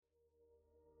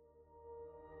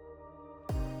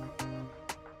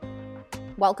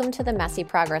Welcome to the Messy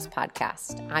Progress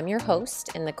podcast. I'm your host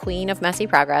and the queen of messy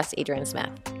progress, Adrienne Smith.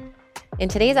 In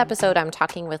today's episode, I'm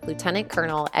talking with Lieutenant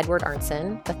Colonel Ed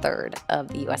Arntson, III of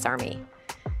the U.S. Army.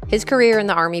 His career in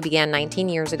the Army began 19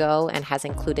 years ago and has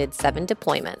included 7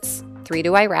 deployments, 3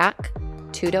 to Iraq,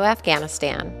 2 to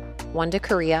Afghanistan, 1 to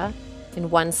Korea,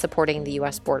 and 1 supporting the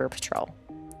U.S. Border Patrol,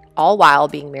 all while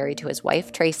being married to his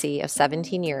wife, Tracy, of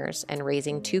 17 years and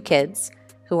raising 2 kids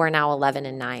who are now 11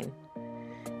 and 9.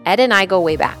 Ed and I go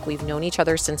way back. We've known each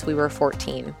other since we were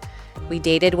 14. We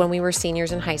dated when we were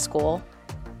seniors in high school,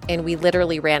 and we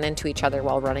literally ran into each other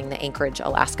while running the Anchorage,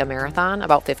 Alaska Marathon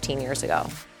about 15 years ago.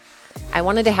 I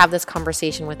wanted to have this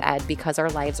conversation with Ed because our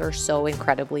lives are so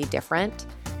incredibly different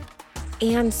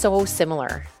and so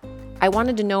similar. I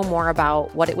wanted to know more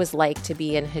about what it was like to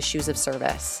be in his shoes of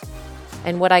service.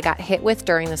 And what I got hit with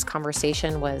during this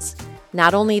conversation was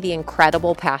not only the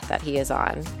incredible path that he is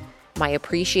on, my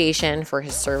appreciation for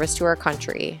his service to our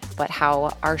country, but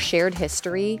how our shared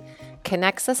history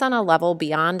connects us on a level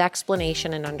beyond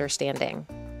explanation and understanding.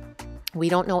 We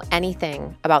don't know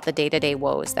anything about the day-to-day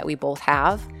woes that we both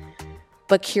have,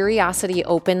 but curiosity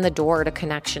opened the door to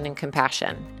connection and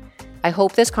compassion. I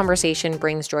hope this conversation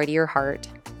brings joy to your heart,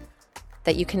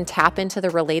 that you can tap into the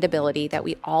relatability that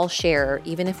we all share,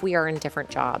 even if we are in different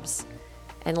jobs.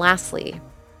 And lastly,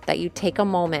 that you take a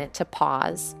moment to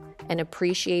pause and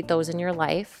appreciate those in your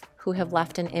life who have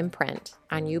left an imprint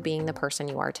on you being the person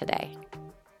you are today.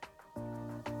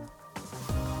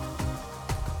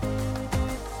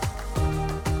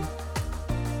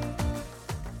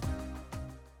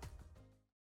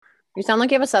 You sound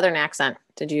like you have a Southern accent.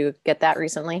 Did you get that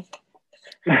recently?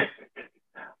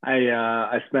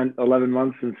 I spent 11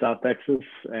 months in South Texas,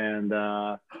 and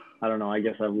I don't know. I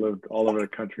guess I've lived all over the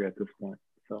country at this point.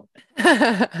 So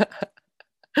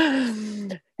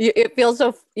you feel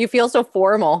so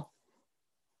formal.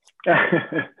 All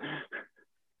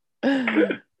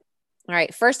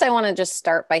right. First, I want to just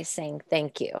start by saying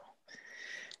thank you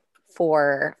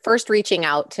for first reaching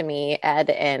out to me, Ed,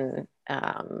 and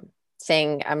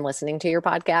saying I'm listening to your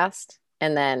podcast.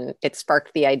 And then it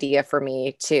sparked the idea for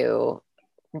me to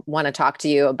want to talk to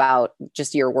you about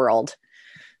just your world.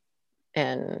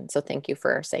 And so thank you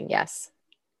for saying yes.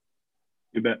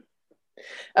 You bet.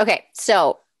 Okay.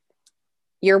 So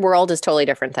your world is totally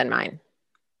different than mine.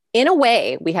 In a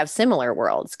way, we have similar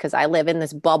worlds because I live in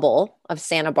this bubble of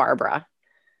Santa Barbara,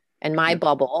 and my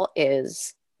bubble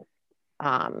is,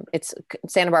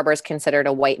 Santa Barbara is considered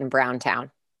a white and brown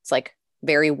town. It's like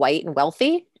very white and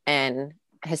wealthy and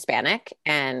Hispanic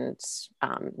and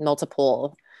lots of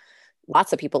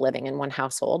people living in one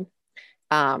household.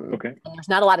 There's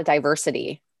not a lot of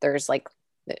diversity. There's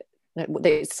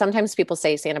sometimes people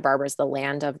say Santa Barbara is the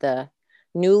land of the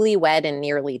newlywed and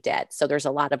nearly dead. So there's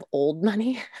a lot of old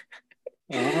money.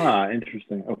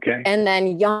 Interesting. Okay. And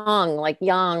then young,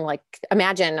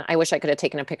 imagine, I wish I could have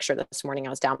taken a picture this morning. I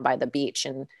was down by the beach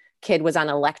and kid was on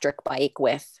an electric bike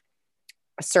with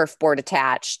a surfboard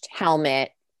attached,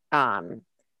 helmet,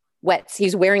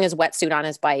 he's wearing his wetsuit on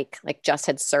his bike, like just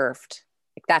had surfed.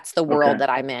 Like that's the world that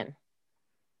I'm in.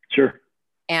 Sure.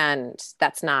 And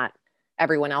that's not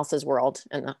everyone else's world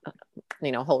and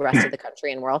the whole rest of the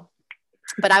country and world.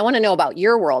 But I want to know about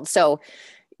your world. So,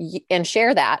 and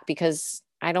share that, because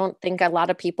I don't think a lot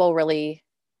of people really,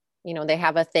 they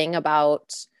have a thing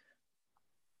about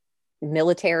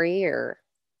military or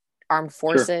armed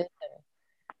forces. Sure. And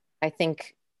I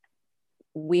think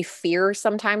we fear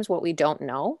sometimes what we don't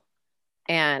know.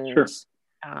 And sure.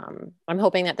 I'm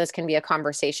hoping that this can be a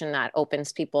conversation that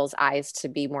opens people's eyes to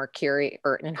be more curious,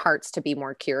 and hearts to be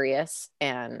more curious,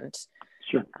 and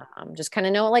sure. Just kind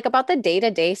of know about the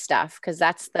day-to-day stuff. Cause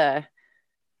that's I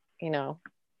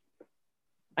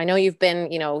know you've been,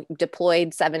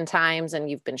 deployed 7 times and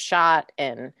you've been shot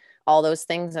and all those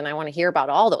things. And I want to hear about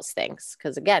all those things.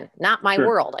 Cause again, not my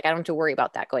world. I don't have to worry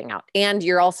about that going out. And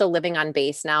you're also living on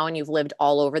base now and you've lived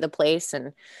all over the place.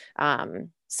 And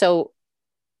so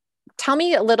tell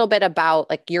me a little bit about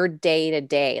your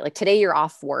day-to-day. Today you're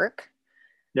off work.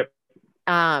 Yep.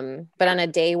 But on a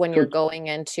day when you're going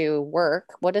into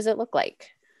work, what does it look like?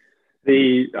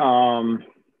 Okay.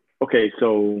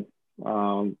 So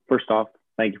first off,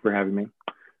 thank you for having me.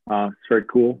 It's very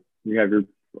cool. You have your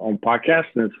own podcast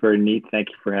and it's very neat. Thank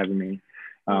you for having me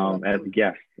as a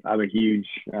guest. I'm a huge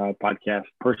podcast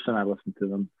person. I listen to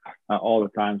them all the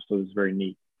time. So it's very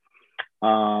neat.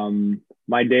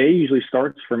 My day usually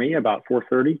starts for me about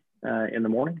 4:30 in the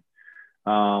morning.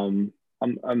 I'm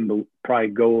probably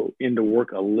go into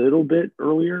work a little bit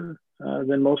earlier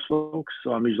than most folks.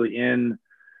 So I'm usually in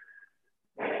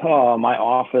my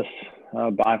office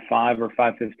by 5 or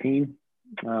 5:15.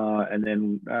 And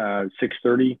then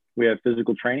 6:30, we have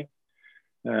physical training.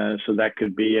 So that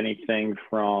could be anything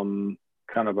from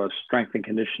kind of a strength and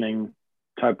conditioning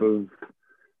type of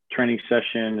training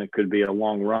session. It could be a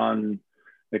long run.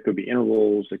 It could be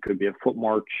intervals. It could be a foot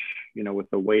march, with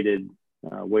a weighted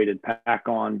pack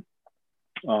on.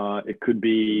 It could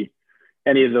be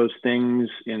any of those things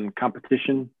in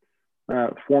competition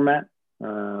format,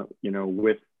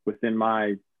 within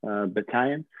my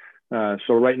battalion.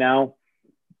 So right now,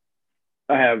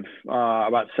 I have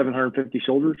about 750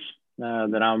 soldiers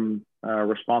that I'm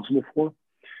responsible for,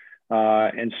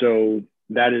 and so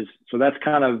that's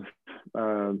kind of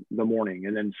the morning.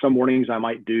 And then some mornings I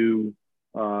might do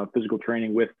physical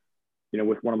training with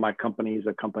one of my companies.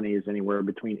 A company is anywhere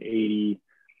between 80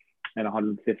 and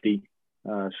 150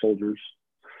 soldiers.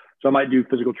 So I might do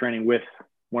physical training with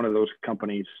one of those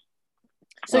companies.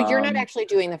 So you're not actually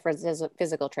doing the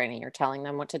physical training. You're telling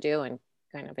them what to do and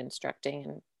kind of instructing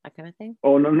and that kind of thing?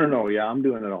 Oh, no. Yeah, I'm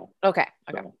doing it all. Okay.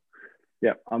 So,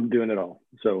 yeah, I'm doing it all.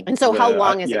 So how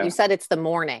long is it? You said it's the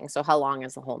morning. So how long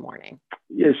is the whole morning?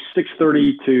 Yes,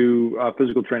 6:30 to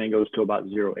physical training goes to about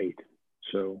 08.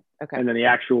 So, okay. And then the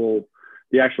actual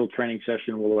training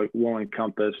session will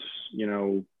encompass,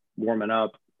 warming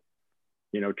up,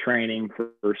 training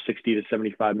for 60 to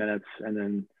 75 minutes. And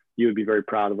then you would be very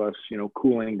proud of us,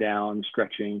 cooling down,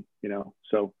 stretching,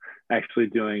 so actually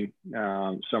doing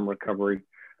some recovery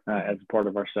as a part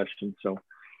of our session. So,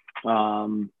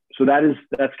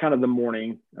 that's kind of the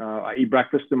morning. I eat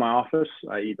breakfast in my office.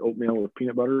 I eat oatmeal with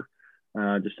peanut butter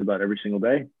just about every single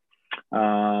day.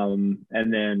 And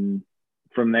then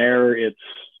from there, it's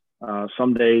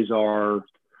some days are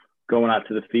going out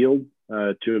to the field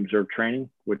to observe training,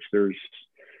 which there's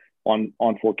on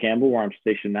Fort Campbell, where I'm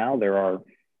stationed now, there are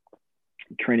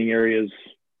training areas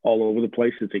all over the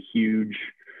place. It's a huge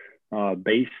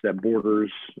base that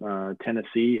borders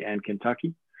Tennessee and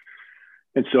Kentucky.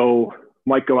 And so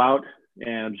might go out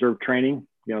and observe training.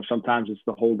 Sometimes it's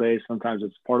the whole day, sometimes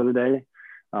it's part of the day.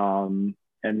 And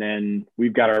then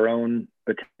we've got our own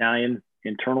battalion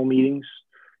internal meetings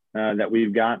that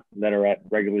we've got that are at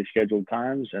regularly scheduled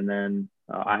times. And then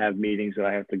I have meetings that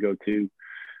I have to go to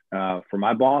for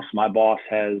my boss. My boss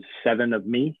has 7 of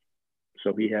me.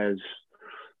 So he has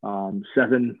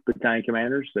 7 battalion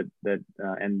commanders that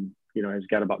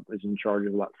is in charge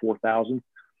of about 4,000.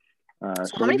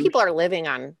 So how many people are living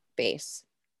on base?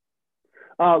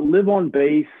 Live on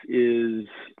base is,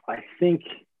 I think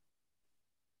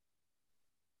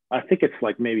it's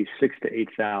like maybe 6,000 to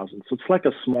 8,000. So it's like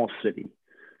a small city.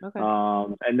 Okay.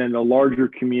 And then the larger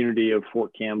community of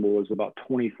Fort Campbell is about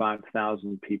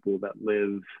 25,000 people that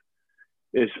live,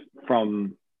 is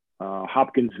from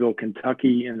Hopkinsville,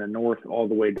 Kentucky in the north, all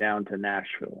the way down to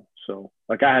Nashville. So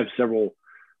like I have several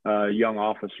young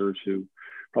officers who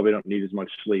probably don't need as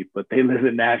much sleep, but they live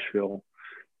in Nashville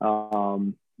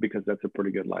because that's a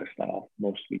pretty good lifestyle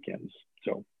most weekends.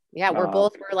 So yeah, we're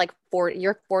like 40,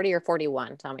 you're 40 or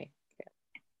 41. Tell me.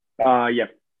 Yeah.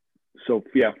 So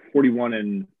yeah, 41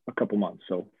 in a couple months.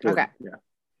 So 40, okay.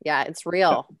 Yeah. It's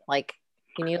real. Yeah. Like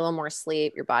you need a little more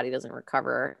sleep. Your body doesn't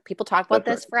recover. People talk about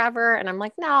this forever. And I'm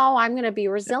like, no, I'm going to be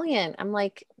resilient. I'm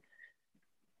like,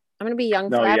 I'm going to be young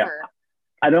forever. Yeah.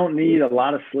 I don't need a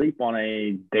lot of sleep on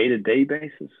a day-to-day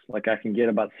basis. Like I can get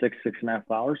about 6.5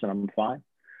 hours and I'm fine.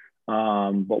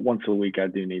 But once a week I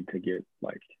do need to get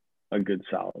like a good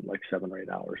solid, like 7 or 8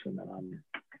 hours. And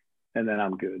then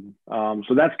I'm good.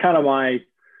 So that's kind of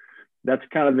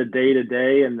the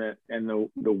day-to-day and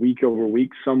the week over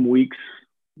week. Some weeks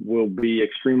will be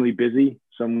extremely busy.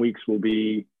 Some weeks will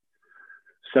be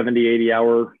 70, 80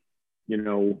 hour,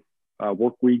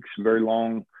 work weeks, very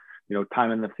long,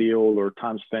 time in the field or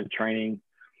time spent training.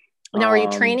 Now, are you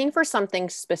training for something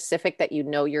specific that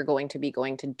you're going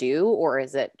to do, or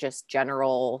is it just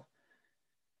general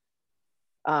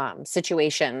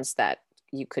situations that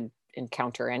you could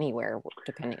encounter anywhere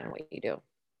depending on what you do?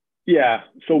 Yeah.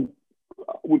 So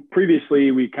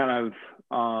previously we kind of,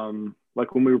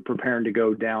 like when we were preparing to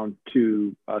go down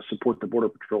to support the Border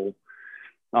Patrol,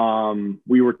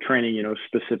 we were training,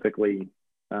 specifically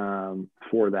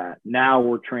for that. Now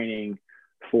we're training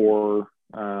for,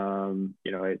 I don't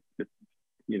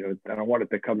want it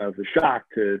to come as a shock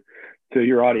to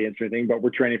your audience or anything, but we're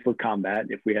training for combat.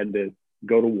 If we had to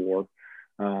go to war,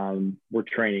 we're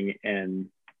training and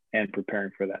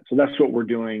preparing for that. So that's what we're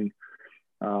doing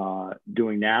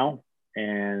now,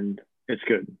 and it's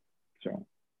good. So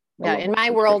yeah, in my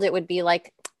world, it would be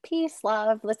like peace,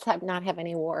 love. Let's not have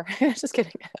any war. Just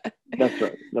kidding. That's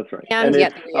right. And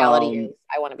yet the reality is,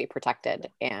 I want to be protected,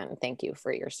 and thank you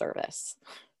for your service.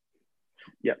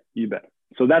 Yeah, you bet.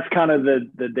 So that's kind of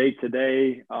the day to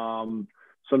day.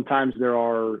 sometimes there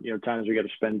are, times we got to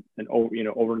spend an,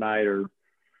 overnight or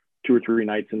 2 or 3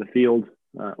 nights in the field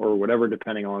or whatever,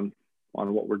 depending on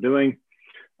what we're doing.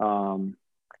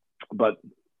 But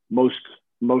most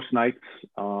nights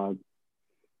come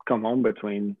home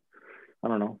between,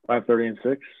 5:30 and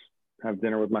 6, have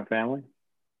dinner with my family.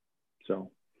 So,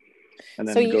 and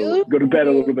then go to bed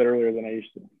a little bit earlier than I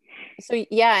used to. So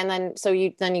yeah. And then,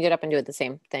 you get up and do the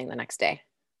same thing the next day.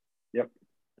 Yep.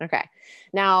 Okay.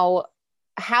 Now,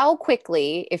 how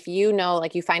quickly, if you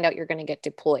find out you're going to get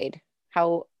deployed,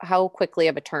 how quickly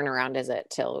of a turnaround is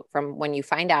it from when you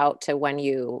find out to when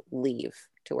you leave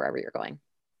to wherever you're going?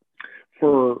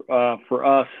 For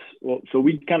us, well, so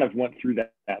we kind of went through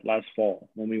that last fall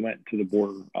when we went to the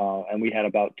border, and we had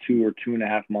about 2 or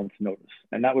 2.5 months notice,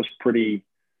 and that was pretty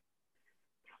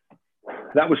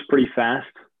fast.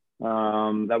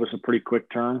 That was a pretty quick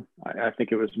turn. I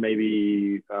think it was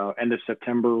maybe end of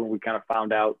September when we kind of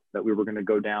found out that we were going to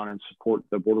go down and support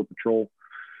the Border Patrol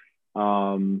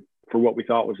for what we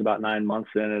thought was about 9 months.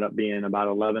 It ended up being about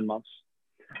 11 months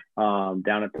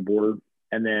down at the border.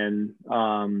 And then,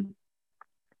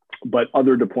 but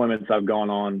other deployments I've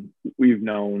gone on, we've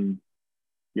known,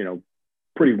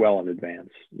 pretty well in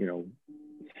advance,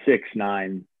 6,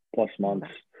 9+ months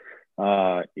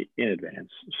in advance.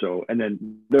 So, and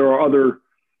then there are other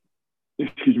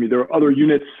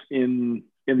units in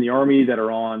the Army that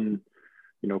are on,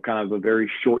 kind of a very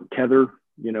short tether,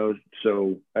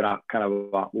 so at a kind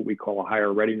of what we call a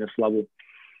higher readiness level,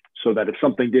 so that if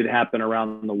something did happen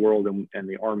around the world and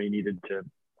the Army needed to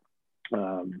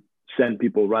send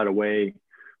people right away,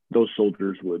 those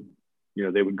soldiers would,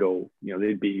 they would go,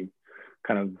 they'd be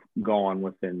kind of gone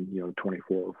within,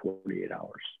 24 or 48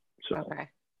 hours. So, okay.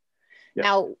 Yeah.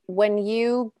 Now, when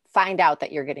you find out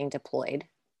that you're getting deployed,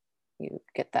 you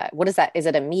get that. What is that? Is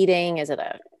it a meeting?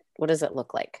 What does it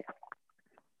look like?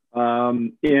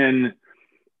 In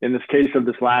this case of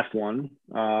this last one,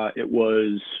 it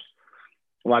was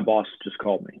my boss just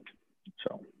called me,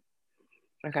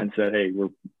 and said, "Hey,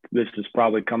 this is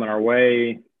probably coming our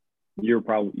way. Your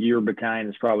battalion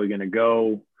is probably going to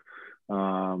go."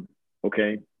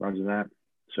 Okay, roger that.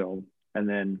 So, and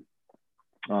then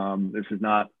this is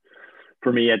not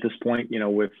for me at this point.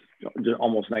 With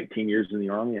almost 19 years in the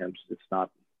Army, it's not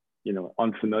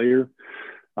unfamiliar.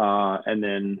 And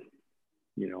then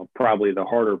probably the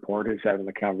harder part is having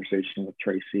the conversation with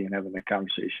Tracy and having the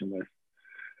conversation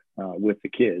with the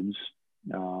kids,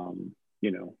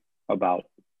 about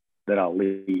that I'll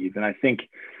leave. And I think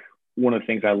one of the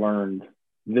things I learned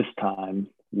this time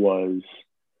was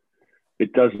the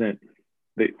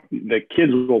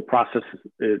kids will process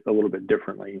it a little bit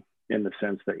differently, in the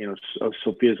sense that,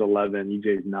 Sophia's 11,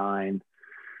 EJ's 9.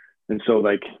 And so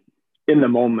like in the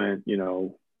moment,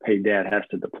 hey, dad has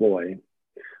to deploy,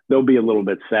 they'll be a little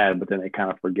bit sad, but then they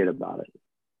kind of forget about it,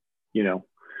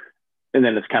 and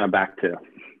then it's kind of back to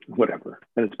whatever.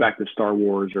 And it's back to Star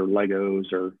Wars or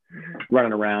Legos or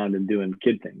running around and doing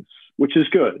kid things, which is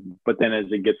good. But then as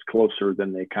it gets closer,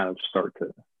 then they kind of start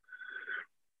to,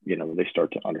 they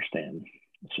start to understand.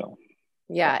 So.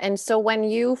 Yeah. And so when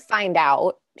you find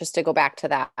out, just to go back to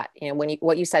that,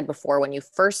 what you said before, when you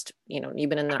first, you've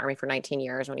been in the Army for 19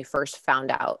 years, when you first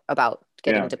found out about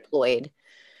getting deployed,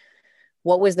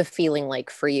 what was the feeling like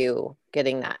for you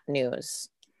getting that news?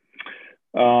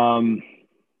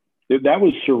 That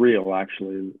was surreal,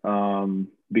 actually,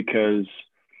 because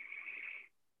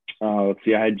let's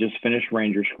see, I had just finished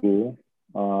Ranger School.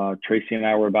 Tracy and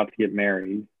I were about to get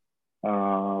married.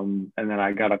 And then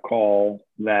I got a call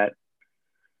that,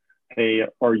 hey,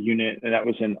 our unit, and that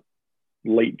was in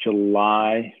late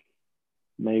July,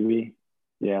 maybe.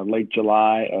 Yeah, late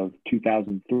July of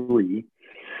 2003.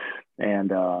 And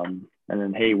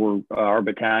then, hey, our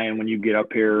battalion, when you get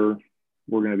up here,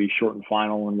 we're going to be short and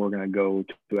final, and we're going to go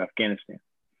to Afghanistan.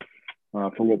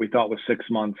 For what we thought was 6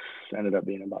 months, ended up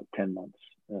being about 10 months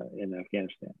in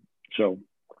Afghanistan. So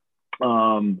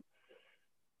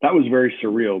that was very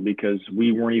surreal, because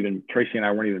Tracy and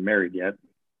I weren't even married yet.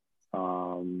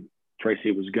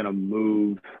 Tracy was going to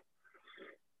move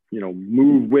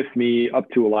with me up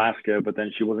to Alaska, but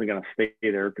then she wasn't going to stay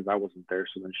there because I wasn't there.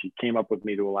 So then she came up with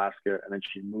me to Alaska, and then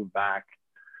she moved back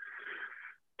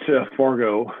to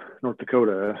Fargo, North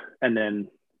Dakota, and then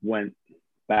went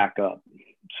back up.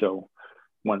 So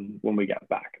when we got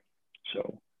back.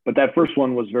 So, but that first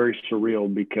one was very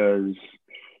surreal, because,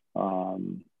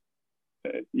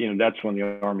 that's when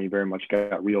the Army very much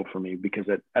got real for me, because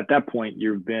at that point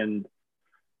you've been,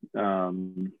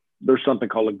 there's something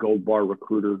called a gold bar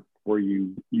recruiter, where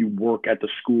you work at the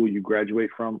school you graduate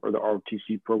from, or the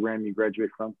LTC program you graduate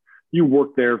from. You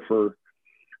work there for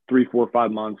 3, 4,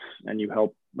 5 months, and you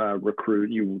help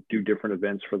recruit. You do different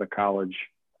events for the college.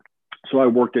 So I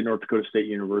worked at North Dakota State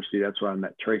University. That's where I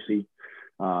met Tracy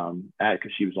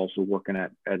because she was also working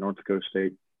at North Dakota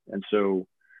State. And so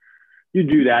you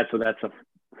do that. So that's a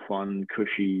fun,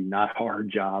 cushy, not hard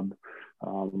job. I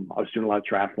was doing a lot of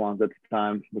triathlons at the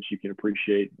time, which you can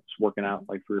appreciate. It's working out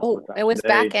like 3 or 4 times it was a day.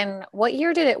 back in, what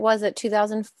year was it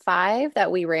 2005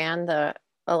 that we ran the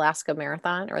Alaska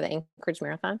Marathon or the Anchorage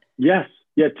Marathon? Yes.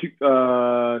 Yeah.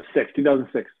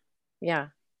 2006. Yeah.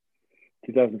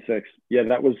 2006. Yeah,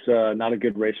 that was not a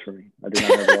good race for me. I did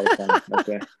not have a lot of fun that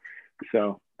day.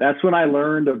 So that's when I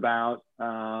learned about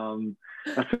overtraining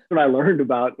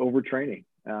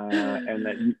and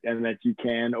that you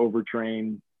can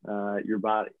overtrain your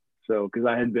body. So because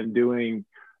I had been doing,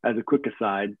 as a quick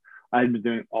aside, I had been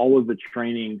doing all of the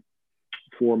training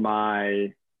for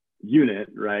my unit,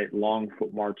 right? Long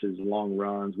foot marches, long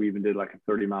runs. We even did like a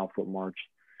 30-mile foot march.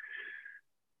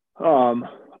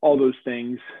 All those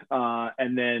things.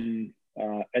 And then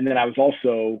I was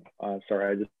also,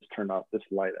 sorry, I just turned off this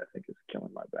light. I think it's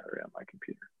killing my battery on my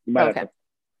computer. You might have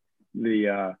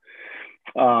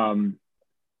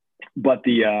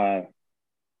to,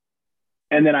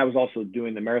 and then I was also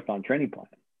doing the marathon training plan,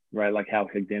 right? Like Hal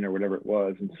Higdon or whatever it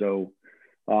was. And so,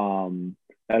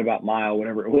 at about mile,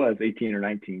 whatever it was, 18 or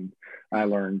 19, I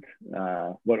learned,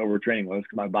 what overtraining was.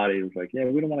 Cause my body was like, yeah,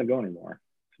 we don't want to go anymore.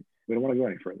 We don't want to go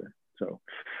any further. So,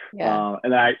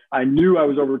 and I knew I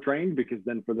was overtrained because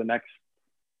then for the next,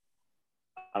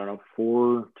 I don't know,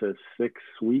 4 to 6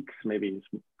 weeks, maybe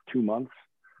 2 months,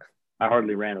 I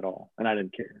hardly ran at all and I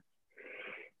didn't care.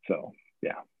 So,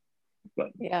 yeah.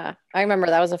 But yeah, I remember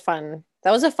that was a fun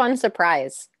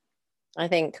surprise. I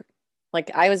think like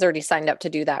I was already signed up to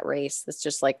do that race. It's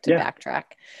just like to backtrack.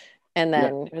 And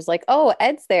then it was like, oh,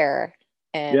 Ed's there.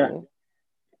 And,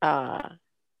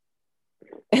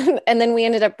 and then we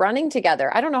ended up running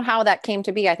together. I don't know how that came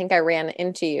to be. I think I ran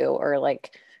into you or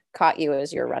like caught you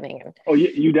as you're running. Oh,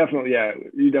 you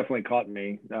definitely caught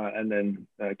me and then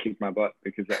kicked my butt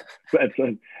because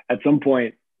at some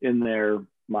point in there,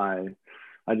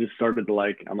 I just started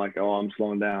to I'm like, oh, I'm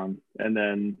slowing down. And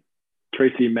then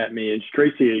Tracy met me, and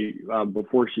Tracy,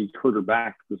 before she hurt her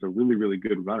back, was a really, really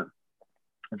good runner.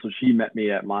 And so she met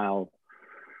me at mile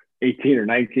 18 or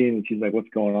 19, and she's like, what's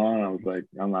going on? I was like,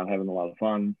 I'm not having a lot of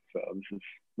fun. So this is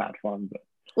not fun. But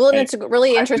well, and it's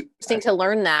really interesting to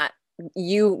learn that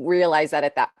you realize that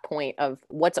at that point of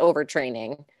what's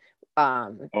overtraining.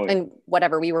 And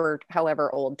whatever, we were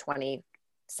however old, 20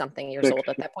 something years old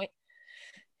at that point.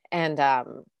 And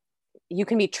you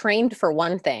can be trained for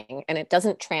one thing and it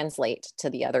doesn't translate to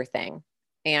the other thing.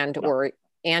 And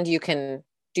you can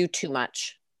do too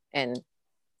much and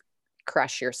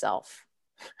crush yourself.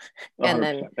 And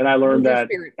then I learned that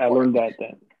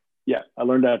then. Yeah, I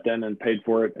learned that then and paid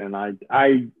for it. And I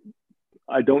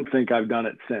don't think I've done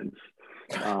it since.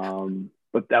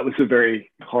 But that was a very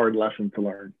hard lesson to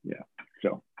learn. Yeah.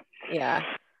 So yeah.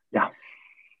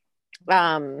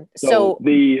 So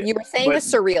you were saying the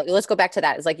surreal. Let's go back to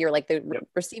that. It's like you're like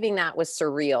receiving that was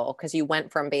surreal because you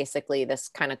went from basically this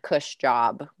kind of cush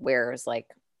job where it's like,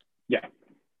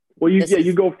 well,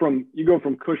 you go from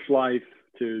cush life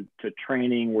to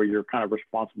training where you're kind of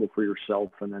responsible for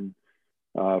yourself, and then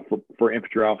for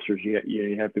infantry officers,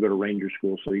 you have to go to Ranger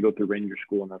School. So you go through Ranger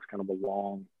School, and that's kind of a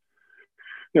long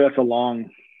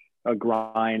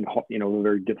grind.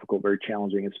 Very difficult, very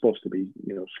challenging. It's supposed to be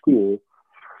school.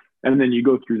 And then you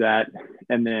go through that,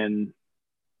 and then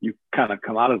you kind of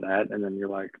come out of that, and then you're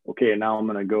like, okay, now I'm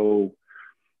going to go,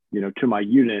 to my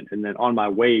unit. And then on my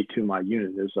way to my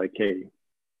unit, it's like, hey,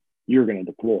 you're going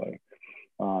to deploy,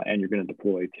 and you're going to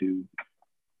deploy to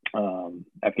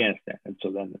Afghanistan. And so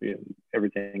then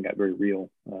everything got very real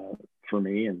for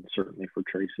me, and certainly for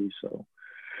Tracy. So,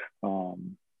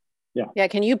 yeah.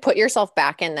 Can you put yourself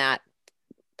back in that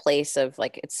place of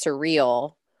like it's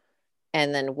surreal,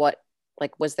 and then what?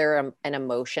 Like, was there an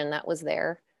emotion that was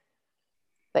there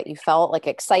that you felt, like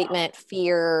excitement,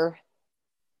 fear?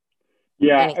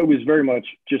 Yeah, anything? It was very much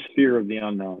just fear of the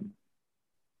unknown.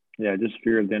 Yeah, just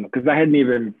fear of the unknown. Because I hadn't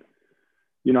even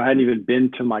been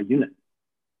to my unit,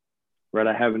 right?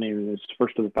 I haven't even, it's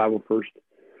first to the 501st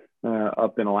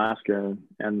up in Alaska,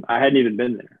 and I hadn't even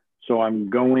been there. So I'm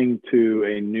going to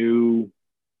a new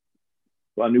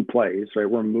place, right?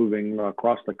 We're moving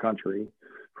across the country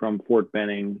from Fort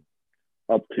Benning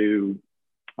up to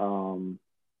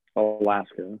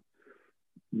Alaska.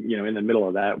 In the middle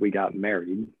of that, we got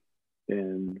married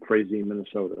in Frazee,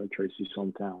 Minnesota, Tracy's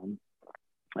hometown.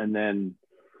 And then,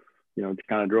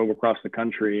 kind of drove across the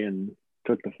country and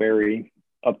took the ferry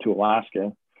up to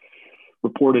Alaska,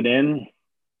 reported in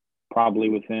probably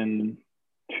within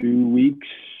 2 weeks,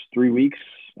 3 weeks.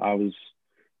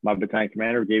 My battalion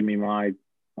commander gave me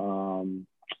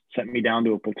sent me down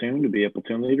to a platoon to be a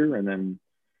platoon leader. And then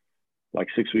like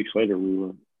 6 weeks later,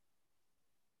 we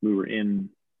were in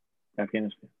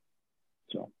Afghanistan.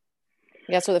 So.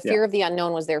 Yeah. So the fear of the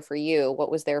unknown was there for you.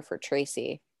 What was there for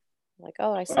Tracy? Like,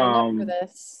 oh, I signed up for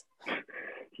this.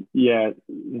 Yeah.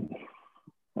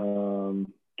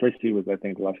 Tracy was, I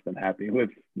think, less than happy with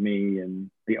me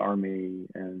and the Army,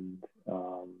 and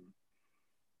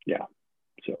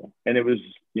so, and it was,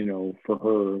 for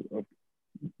her,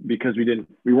 because we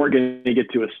weren't going to get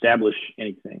to establish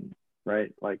anything,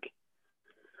 right? Like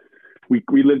we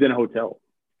lived in a hotel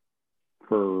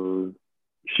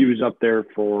she was up there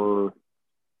for,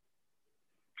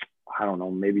 I don't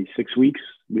know, maybe 6 weeks.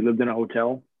 We lived in a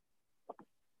hotel.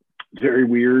 Very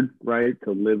weird, right?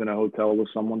 To live in a hotel with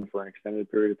someone for an extended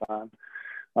period of time,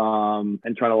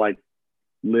 and try to like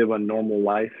live a normal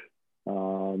life.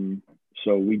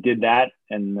 So we did that,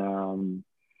 and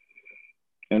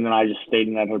then I just stayed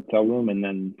in that hotel room, and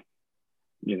then,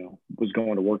 was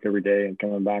going to work every day and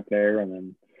coming back there,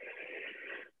 and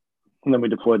then we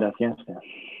deployed to Afghanistan.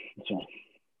 So.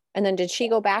 And then did she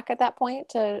go back at that point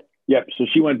to? Yep. So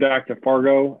she went back to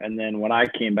Fargo, and then when I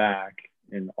came back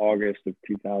in August of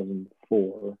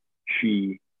 2004,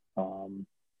 she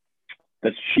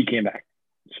came back.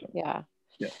 So, yeah.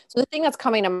 Yeah. So the thing that's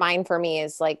coming to mind for me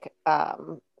is like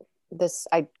this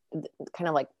kind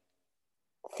of like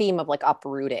theme of like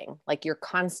uprooting. Like you're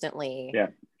constantly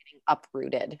getting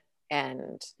uprooted,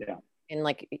 and in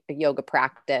like a yoga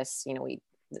practice,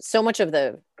 so much of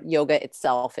the yoga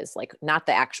itself is like not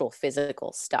the actual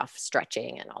physical stuff,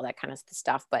 stretching and all that kind of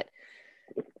stuff, but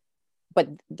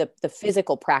the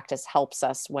physical practice helps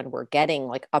us when we're getting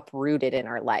like uprooted in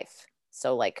our life.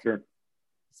 So like,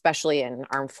 especially in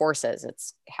armed forces,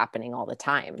 it's happening all the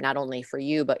time, not only for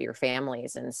you, but your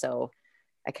families. And so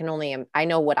I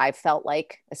know what I've felt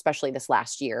like, especially this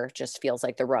last year, just feels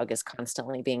like the rug is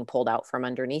constantly being pulled out from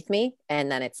underneath me.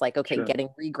 And then it's like, okay, getting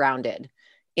regrounded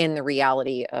in the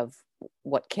reality of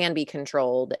what can be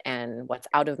controlled and what's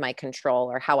out of my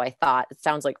control, or how I thought. It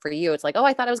sounds like for you, it's like, oh,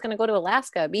 I thought I was going to go to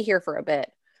Alaska, be here for a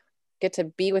bit, get to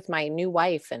be with my new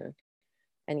wife. And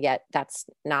yet that's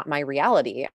not my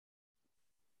reality.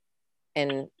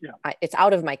 And it's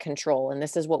out of my control. And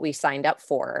this is what we signed up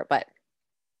for, but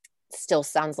still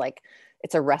sounds like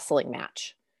it's a wrestling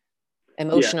match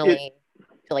emotionally.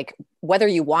 Like whether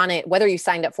you want it, whether you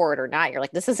signed up for it or not, you're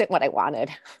like, this isn't what I wanted.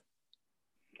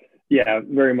 Yeah,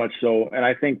 very much so. And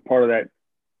I think part of that,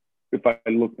 if I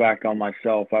look back on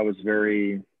myself, I was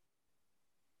very,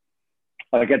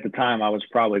 like at the time, I was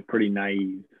probably pretty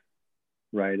naive,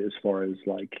 right? As far as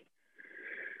like,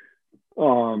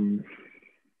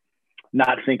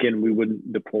 not thinking we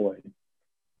wouldn't deploy,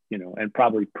 and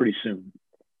probably pretty soon.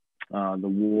 The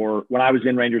war, when I was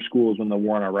in Ranger schools, when the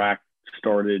war in Iraq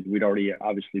started, we'd already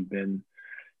obviously been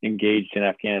engaged in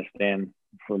Afghanistan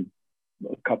for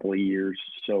a couple of years.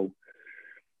 So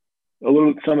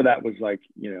some of that was like,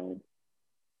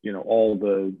 all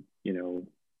the,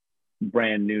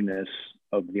 brand newness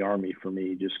of the Army for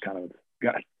me just kind of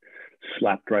got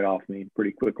slapped right off me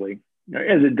pretty quickly,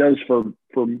 as it does for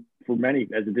many,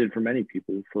 as it did for many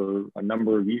people for a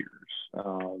number of years.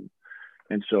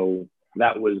 And so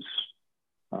that was,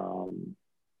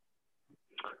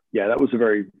 that was a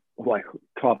very like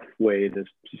tough way to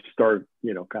start,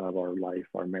 kind of our life,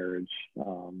 our marriage.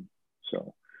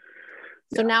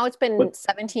 So now it's been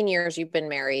 17 years you've been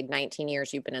married, 19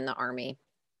 years you've been in the Army,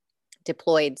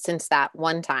 deployed since that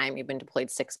one time. You've been deployed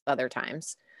 6 other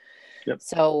times. Yep.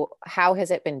 So how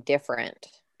has it been different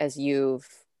as you've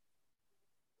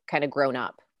kind of grown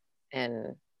up?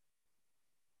 And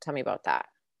tell me about that.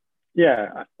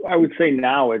 Yeah, I would say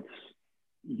now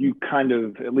you kind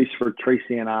of, at least for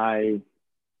Tracy and I,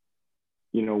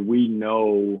 we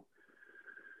know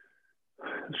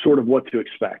sort of what to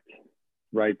expect,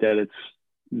 right? That it's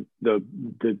the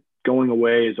going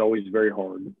away is always very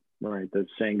hard, right? That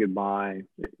saying goodbye,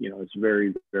 it's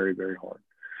very, very, very hard.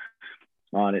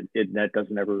 That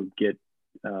doesn't ever get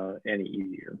any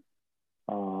easier.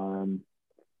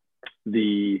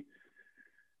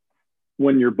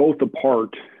 When you're both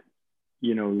apart,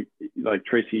 like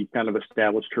Tracy kind of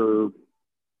established her,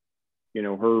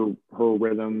 her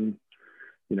rhythm,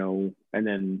 and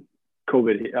then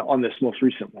COVID on this most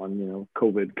recent one,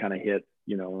 COVID kind of hit,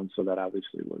 and so that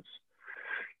obviously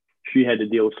she had to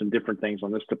deal with some different things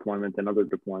on this deployment than other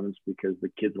deployments because the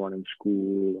kids weren't in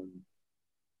school, and,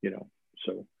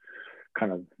 so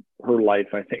kind of her life,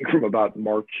 I think from about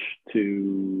March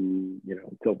to,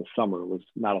 until the summer was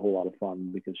not a whole lot of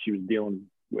fun because she was dealing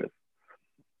with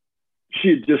she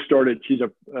had just started, she's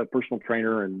a personal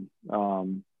trainer. And so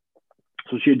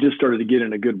she had just started to get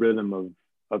in a good rhythm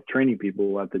of training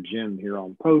people at the gym here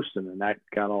on post. And then that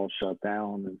got all shut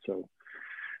down. And so,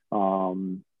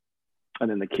 and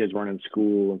then the kids weren't in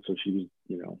school. And so she was,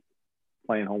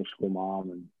 playing homeschool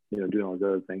mom and, doing all those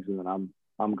other things. And then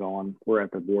I'm gone. We're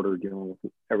at the border dealing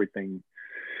with everything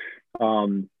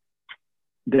down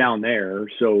there.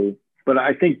 So, but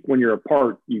I think when you're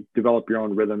apart, you develop your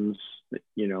own rhythms,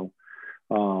 and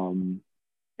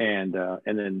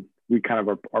then we kind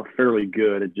of are fairly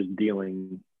good at just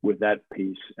dealing with that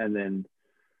piece. And then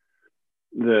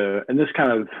and this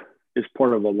kind of is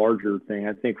part of a larger thing.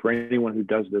 I think for anyone who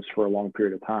does this for a long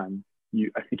period of time,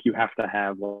 I think you have to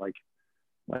have like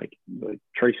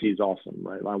Tracy is awesome,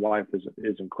 right? My wife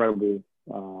is incredible.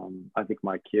 I think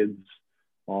my kids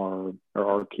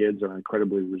our kids are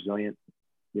incredibly resilient,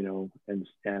 and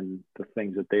the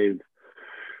things that they've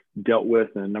dealt with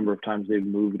and a number of times they've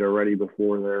moved already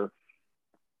before they're,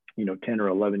 10 or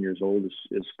 11 years old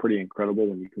is pretty incredible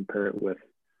when you compare it with,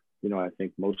 I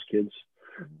think most kids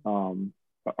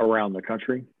around the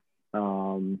country.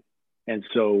 And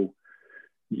so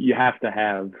you have to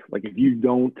have, like, if you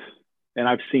don't, and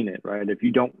I've seen it, right? If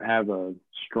you don't have a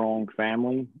strong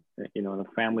family, and a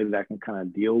family that can kind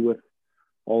of deal with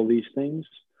all these things,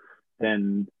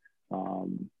 then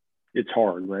it's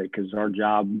hard, right? Because our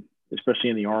job, especially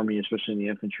in the Army, especially in the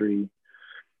infantry,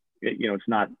 it's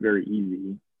not very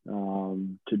easy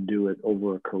to do it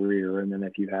over a career. And then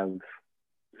if you have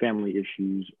family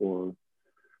issues or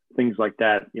things like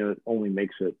that, it only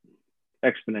makes it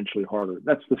exponentially harder.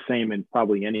 That's the same in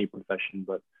probably any profession,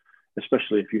 but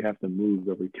especially if you have to move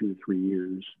every 2 to 3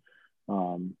 years,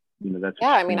 that's.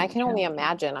 Yeah. I mean, I can only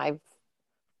imagine. I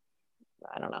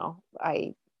don't know.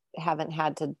 I haven't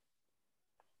had to,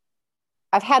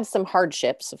 I've had some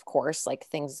hardships, of course, like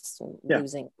things,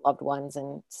 losing loved ones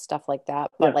and stuff like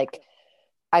that. But like,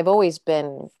 I've always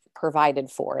been provided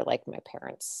for. Like, my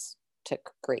parents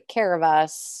took great care of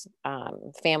us.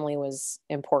 Family was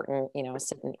important,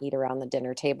 sit and eat around the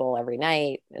dinner table every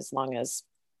night, as long as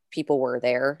people were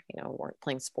there, weren't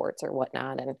playing sports or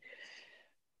whatnot.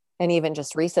 And even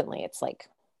just recently, it's like,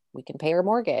 we can pay our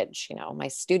mortgage. My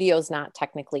studio's not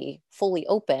technically fully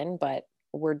open, but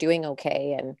we're doing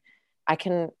okay. And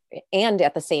and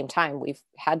at the same time, we've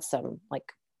had some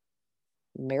like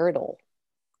marital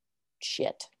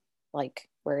shit, like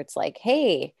where it's like,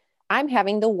 hey, I'm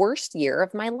having the worst year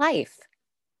of my life,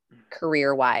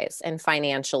 career-wise and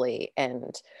financially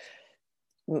and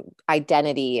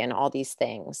identity and all these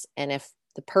things. And if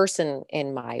the person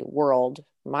in my world,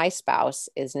 my spouse,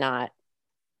 is not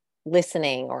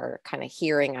listening or kind of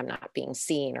hearing, I'm not being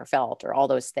seen or felt or all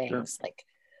those things, like,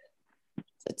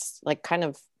 it's like kind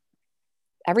of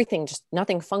everything, just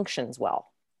nothing functions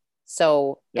well.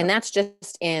 So, and that's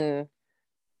just in,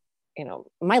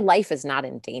 my life is not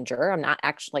in danger. I'm not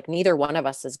actually, like, neither one of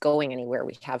us is going anywhere.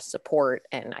 We have support,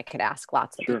 and I could ask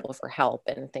lots of people for help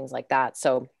and things like that.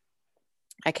 So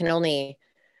I can only,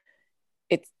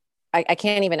 I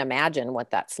can't even imagine what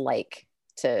that's like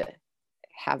to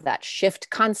have that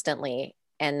shift constantly.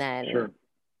 And then,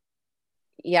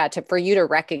 for you to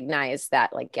recognize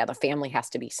that, like, the family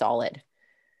has to be solid.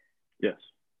 Yes.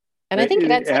 And I think it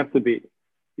has to be.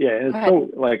 Yeah. And it's so,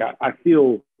 like, I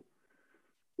feel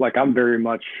like I'm very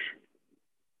much,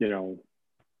 I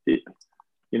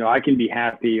can be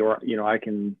happy, or, I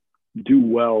can do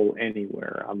well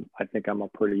anywhere. I think I'm a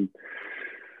pretty,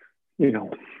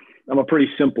 I'm a pretty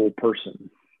simple person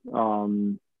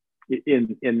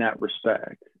in that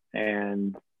respect.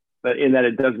 And but in that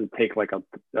it doesn't take like a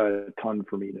ton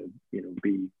for me to,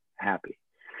 be happy.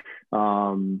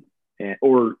 And,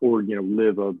 or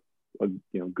live a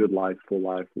good life, full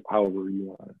life, however you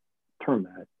want to term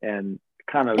that. And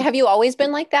kind of, have you always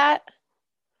been like that?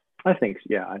 I think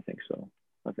so.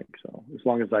 As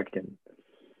long as I can,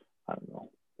 I don't know.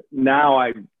 Now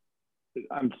I'm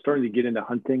starting to get into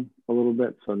hunting a little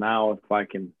bit. So now if I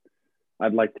can,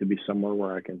 I'd like to be somewhere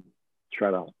where I can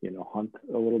try to, hunt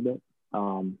a little bit.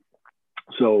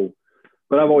 So,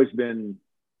 but I've always been,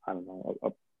 I don't know,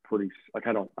 a pretty, like,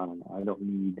 I don't know. I don't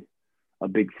need a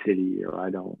big city, or I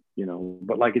don't,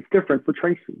 but like, it's different for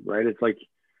Tracy, right? It's like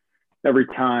every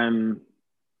time,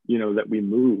 that we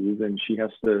move and she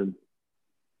has to,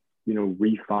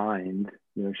 refine,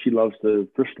 she loves the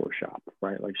thrift store shop,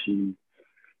 right? Like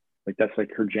that's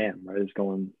like her jam, right? Is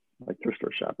going like thrift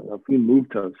store shopping. If we move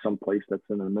to some place that's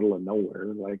in the middle of nowhere,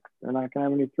 like, they're not gonna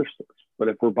have any thrift stores. But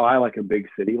if we're by like a big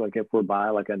city, like if we're by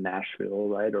like a Nashville,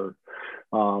 right? Or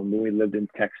when we lived in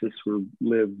Texas, we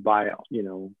lived by,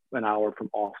 an hour from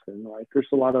Austin, right? There's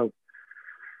a lot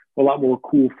more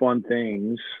cool, fun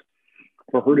things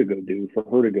for her to go do, for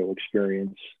her to go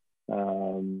experience.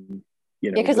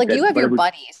 Because like you have your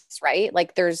buddies, right?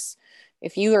 Like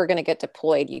if you are going to get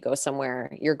deployed, you go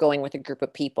somewhere, you're going with a group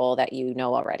of people that you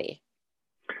know already.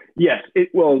 Yes,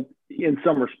 well, in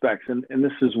some respects, and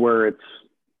this is where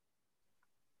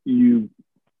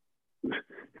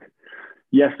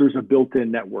yes, there's a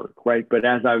built-in network, right? But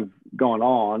as I've gone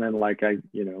on and like as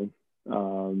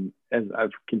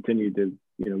I've continued to,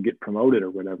 get promoted or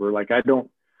whatever, like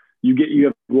you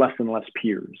have less and less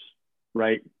peers,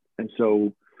 right? And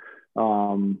so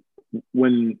when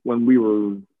we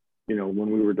were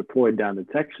deployed down to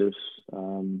Texas,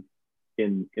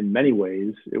 in many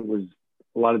ways, it was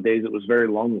a lot of days it was very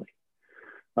lonely.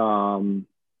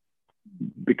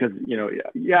 Because,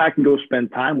 I can go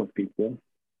spend time with people,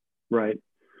 right?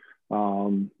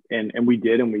 And we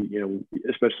did, and we,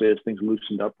 especially as things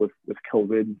loosened up with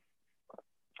COVID,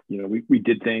 we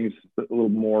did things a little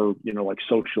more, like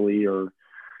socially or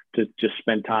to just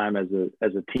spend time as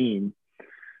a team.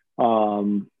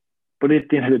 But at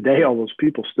the end of the day, all those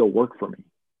people still work for me.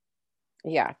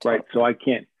 Yeah. Totally. Right. So I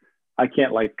can't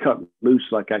like cut loose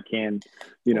like I can,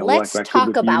 Let's like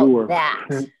talk about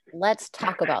that. Let's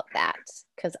talk about that.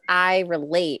 Because I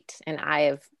relate, and I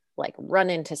have like run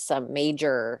into some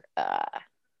major, I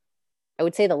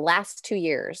would say the last 2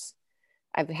 years,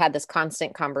 I've had this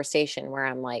constant conversation where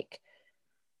I'm like,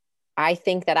 I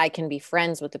think that I can be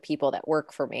friends with the people that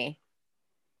work for me.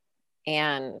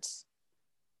 And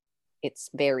it's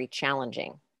very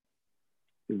challenging.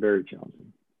 Very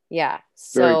challenging. Yeah.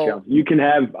 So very challenging. You can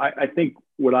have, I think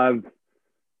what I've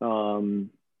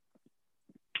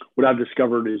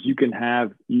discovered is you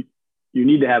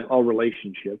need to have a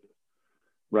relationship,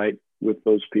 right, with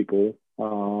those people.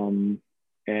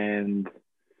 And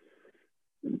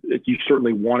you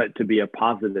certainly want it to be a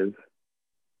positive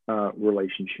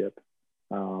relationship.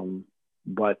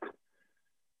 But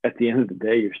at the end of the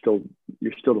day, you're still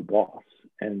the boss.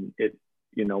 And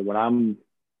when I'm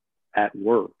at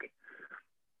work,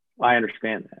 I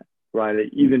understand that, right?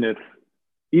 Even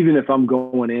if I'm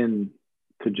going in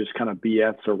to just kind of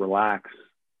BS or relax,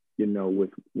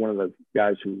 with one of the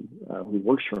guys who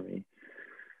works for me,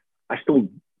 I still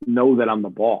know that I'm the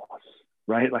boss,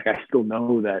 right? Like I still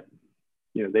know that,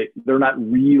 they're not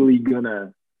really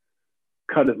gonna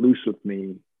cut it loose with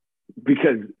me,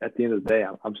 because at the end of the day,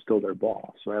 I'm still their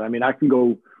boss, right? I mean, I can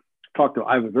go talk to,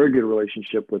 I have a very good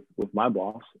relationship with my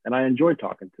boss, and I enjoy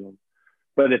talking to him.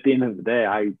 But at the end of the day,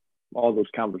 all those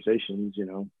conversations,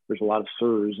 there's a lot of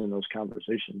sirs in those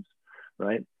conversations,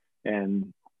 right?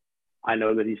 And I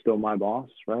know that he's still my boss,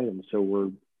 right? And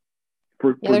so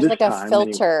there's like a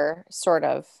filter anyway, sort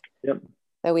of, yep,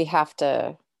 that we have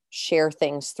to share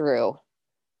things through.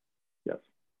 Yes.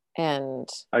 And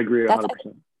I agree 100%.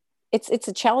 It's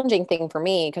a challenging thing for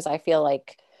me, because I feel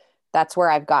like that's where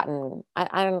I've gotten,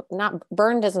 I'm not,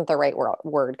 burned isn't the right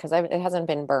word, because it hasn't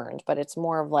been burned, but it's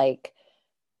more of like,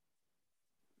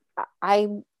 I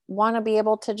want to be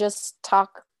able to just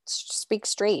speak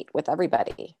straight with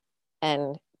everybody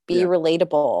and be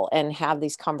relatable and have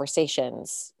these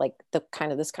conversations, like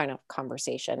this kind of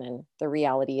conversation. And the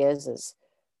reality is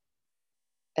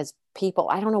as people,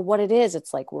 I don't know what it is.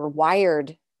 It's like, we're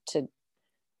wired to,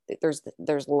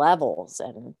 there's levels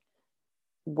and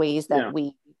ways that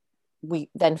we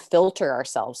then filter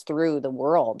ourselves through the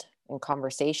world in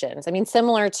conversations. I mean,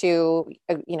 similar to,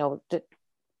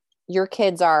 your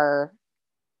kids are,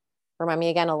 remind me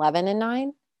again, 11 and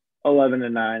 9? 11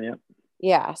 and 9, yep.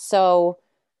 Yeah. So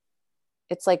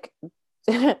it's like,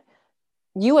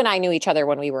 you and I knew each other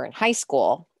when we were in high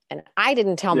school, and I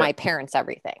didn't tell my parents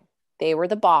everything. They were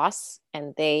the boss,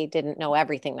 and they didn't know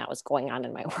everything that was going on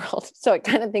in my world. So I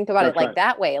kind of think about it like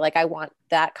that way. Like I want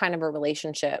that kind of a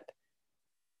relationship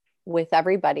with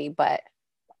everybody, but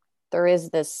there is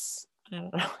this, I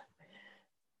don't know.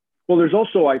 Well, there's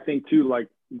also, I think too, like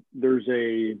there's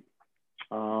I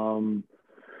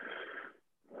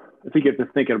think you have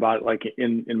to think about it like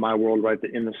in my world, right?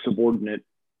 In the subordinate,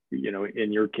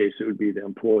 in your case, it would be the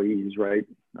employees, right?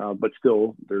 But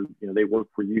still, they work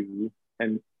for you.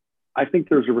 And I think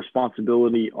there's a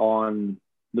responsibility on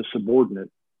the subordinate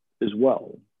as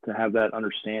well to have that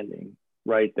understanding,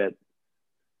 right? That,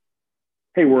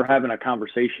 hey, we're having a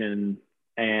conversation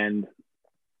and,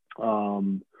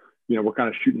 we're kind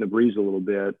of shooting the breeze a little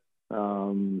bit.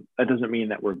 That doesn't mean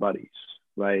that we're buddies,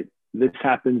 right? This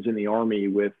happens in the Army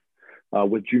with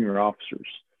junior officers.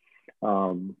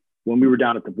 When we were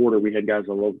down at the border, we had guys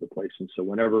all over the place. And so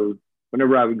whenever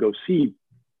I would go see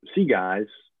guys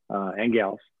and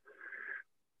gals,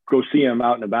 go see them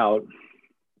out and about,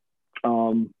 a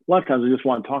lot of times I just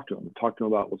want to talk to them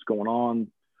about what's going on,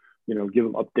 give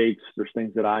them updates. There's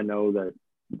things that I know that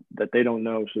that they don't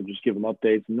know. So just give them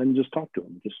updates and then just talk to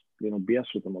them. Just, BS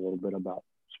with them a little bit about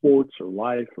sports or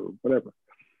life or whatever.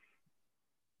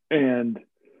 And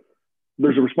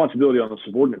there's a responsibility on the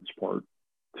subordinates part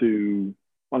to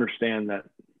understand that,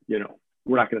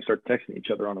 we're not going to start texting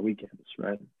each other on the weekends,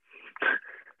 right?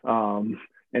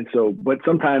 And so, but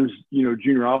sometimes,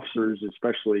 junior officers,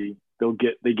 especially,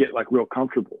 they get like real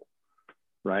comfortable,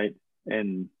 right?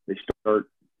 And they start,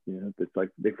 it's like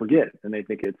they forget and they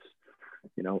think it's,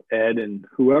 Ed and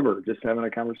whoever just having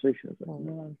a conversation. It's like,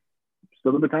 I'm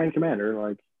still the battalion commander,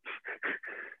 like,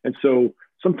 and so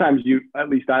sometimes at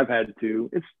least I've had to,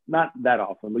 it's not that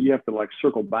often, but you have to like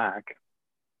circle back,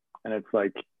 and it's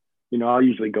like, I'll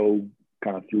usually go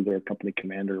kind of through their company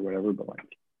commander or whatever, but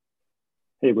like,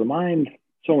 hey, remind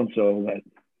so-and-so that,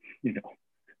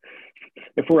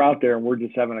 if we're out there and we're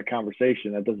just having a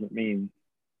conversation, that doesn't mean,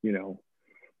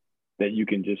 that you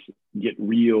can just get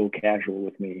real casual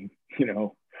with me,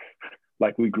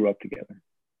 like we grew up together.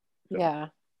 So. Yeah.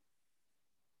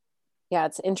 Yeah.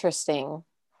 It's interesting.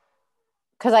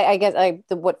 Cause I guess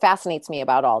what fascinates me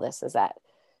about all this is that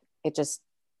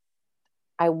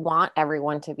I want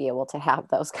everyone to be able to have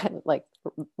those kind of like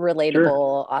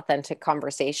relatable, authentic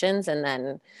conversations. And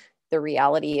then the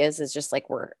reality is just like,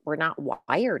 we're not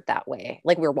wired that way.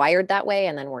 Like we're wired that way.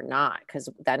 And then we're not, because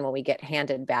then when we get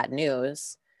handed bad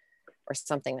news or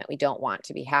something that we don't want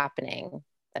to be happening,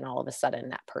 then all of a sudden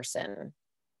that person,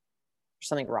 there's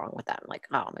something wrong with them. Like,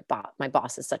 oh, my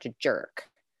boss is such a jerk.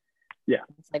 Yeah.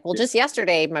 It's like, well, just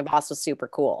yesterday, my boss was super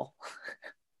cool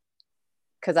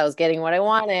because I was getting what I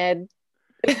wanted.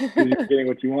 You're getting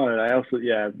what you wanted. I also,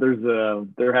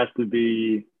 there has to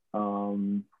be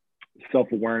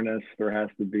self-awareness. There has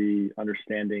to be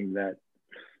understanding that,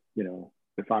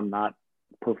 if I'm not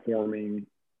performing,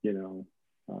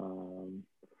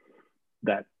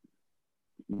 that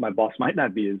my boss might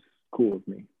not be as cool with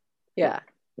me. Yeah.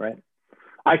 Right.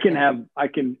 I can,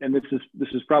 and this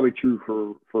is probably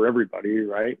true for everybody,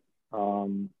 right?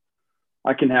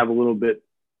 I can have a little bit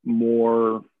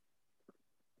more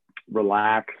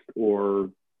relaxed, or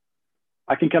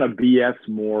I can kind of BS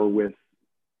more with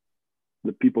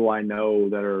the people I know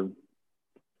that are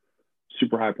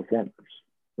super high performers,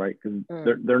 right? Because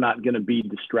they're not going to be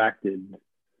distracted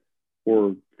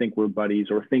or think we're buddies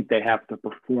or think they have to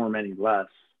perform any less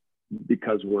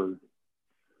because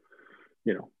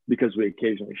because we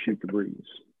occasionally shoot the breeze.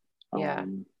 Yeah.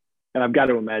 And I've got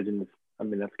to imagine this,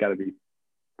 that's got to be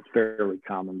fairly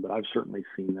common, but I've certainly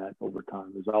seen that over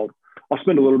time. Is I'll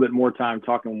spend a little bit more time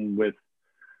talking with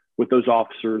those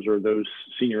officers or those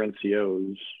senior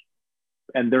NCOs,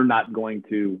 and they're not going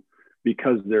to,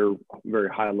 because they're very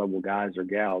high level guys or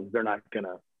gals, they're not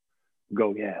gonna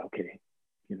go, yeah, okay,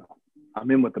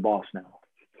 I'm in with the boss now.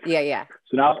 Yeah.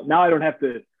 So now I don't have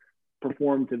to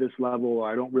perform to this level.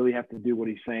 I don't really have to do what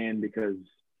he's saying because,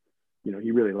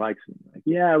 he really likes me. Like,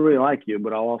 yeah, I really like you,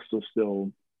 but I'll also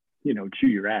still, chew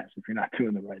your ass if you're not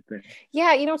doing the right thing.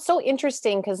 Yeah. It's so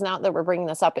interesting because now that we're bringing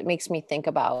this up, it makes me think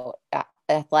about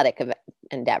athletic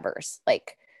endeavors,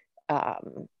 like a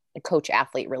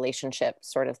coach-athlete relationship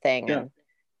sort of thing. Yeah. And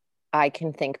I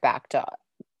can think back to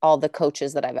all the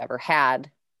coaches that I've ever had.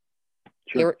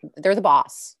 Sure. They're the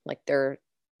boss. Like they're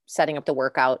setting up the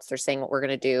workouts. They're saying what we're going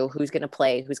to do, who's going to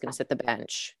play, who's going to sit the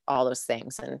bench, all those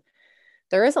things. And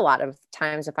there is a lot of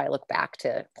times, if I look back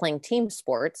to playing team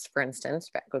sports, for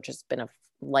instance, which has been a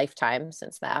lifetime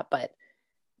since that, but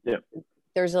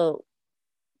there's we're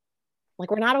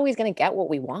not always going to get what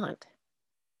we want.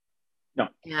 No.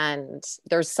 And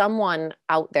there's someone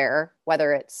out there,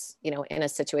 whether it's, in a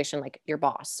situation like your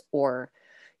boss or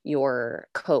your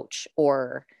coach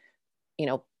or,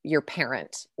 your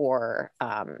parent or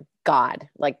God,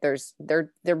 like they're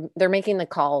making the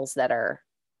calls that are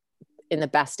in the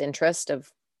best interest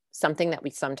of something that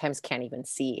we sometimes can't even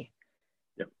see.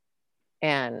 Yep.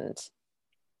 And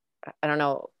I don't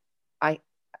know, I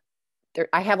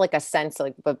have like a sense,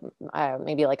 like, but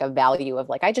maybe like a value of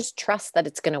like, I just trust that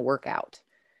it's going to work out.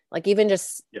 Like even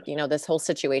just, this whole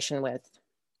situation with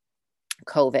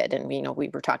COVID and, we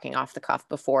were talking off the cuff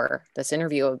before this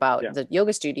interview about the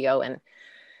yoga studio. And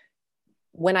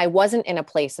when I wasn't in a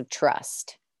place of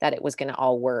trust that it was going to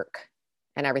all work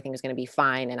and everything was going to be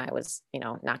fine, and I was,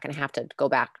 not going to have to go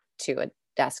back to a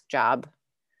desk job,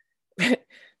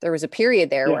 there was a period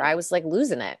there where I was like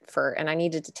losing it and I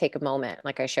needed to take a moment,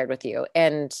 like I shared with you.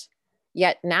 And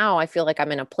yet now I feel like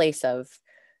I'm in a place of,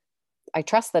 I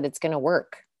trust that it's going to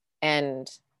work. And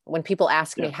when people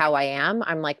ask me how I am,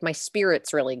 I'm like, my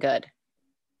spirit's really good.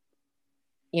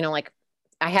 Like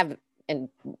I have a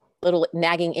little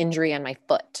nagging injury on my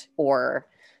foot, or,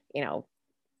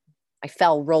 I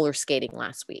fell roller skating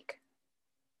last week.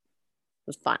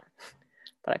 was fun,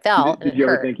 but I fell and did it you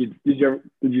ever hurt.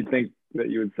 did you think that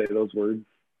you would say those words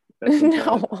at some point?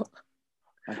 No,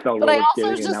 I fell but I roller also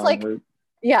was skating and just now I'm like, hurt.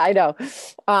 yeah, I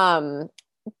know.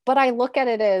 But I look at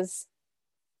it as,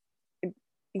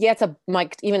 yeah, it's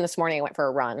like, even this morning I went for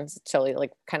a run. It's totally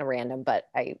like kind of random, but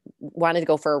I wanted to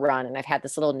go for a run and I've had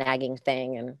this little nagging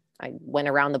thing, and I went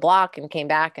around the block and came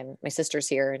back, and my sister's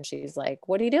here and she's like,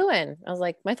 "What are you doing?" I was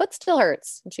like, "My foot still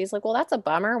hurts." And she's like, "Well, that's a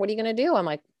bummer. What are you going to do?" I'm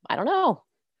like, "I don't know."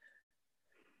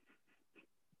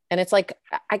 And it's like,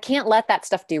 I can't let that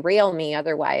stuff derail me.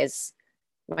 Otherwise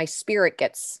my spirit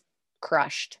gets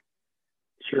crushed.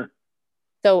 Sure.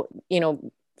 So,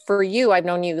 for you, I've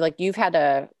known you, like, you've had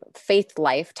a faith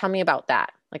life. Tell me about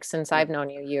that. Like, since I've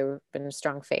known you, you've been a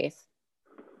strong faith.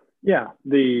 Yeah.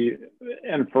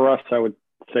 And for us, I would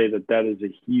say that is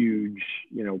a huge,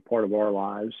 part of our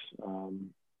lives.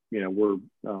 We're,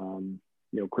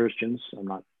 Christians. I'm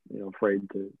not, afraid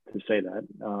to say that.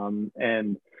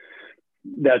 And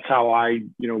that's how I,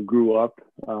 grew up.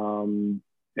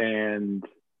 And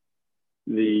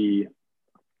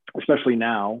especially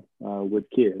now with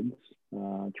kids,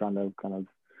 trying to kind of,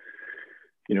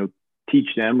 teach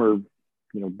them or,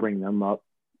 bring them up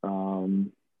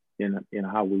in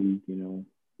how we,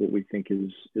 what we think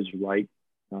is right,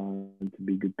 to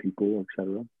be good people,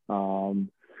 etc.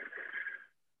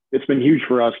 It's been huge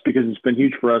for us because it's been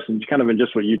huge for us, and kind of in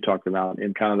just what you talked about,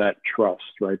 and kind of that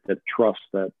trust, right? That trust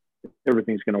that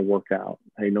everything's going to work out.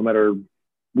 Hey, no matter,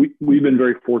 we've been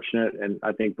very fortunate and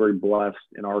I think very blessed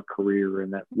in our career,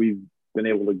 in that we've been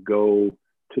able to go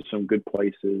to some good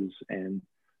places and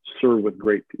serve with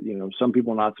great, some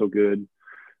people not so good,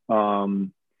 but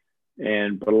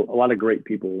a lot of great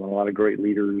people and a lot of great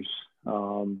leaders,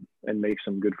 and make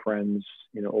some good friends,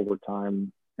 over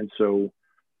time. And so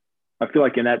I feel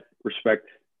like in that respect,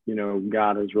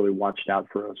 God has really watched out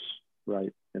for us,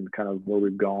 right? And kind of where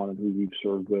we've gone and who we've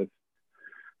served with.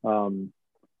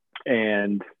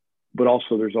 But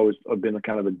also there's always been a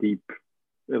kind of a deep,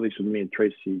 at least with me and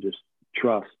Tracy, just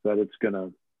trust that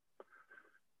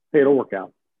it'll work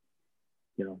out.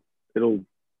 It'll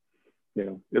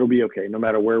be okay. No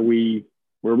matter where we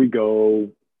go,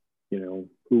 who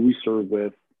we serve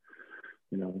with,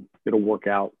 it'll work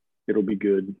out. It'll be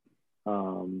good.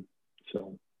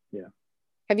 So, yeah.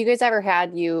 Have you guys ever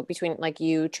had, between like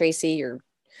you, Tracy,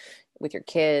 with your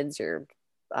kids, your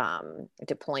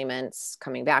deployments,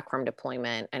 coming back from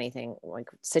deployment, anything like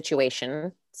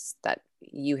situations that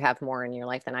you have more in your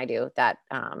life than I do, that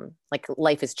like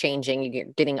life is changing, you're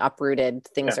getting uprooted,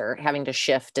 things are having to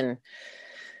shift and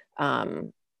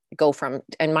go from,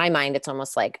 in my mind, it's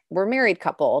almost like we're a married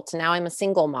couple to now I'm a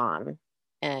single mom.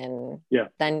 And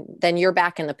then you're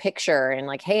back in the picture and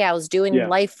like, hey, I was doing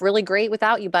life really great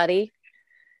without you, buddy.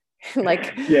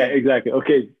 Like, yeah, exactly.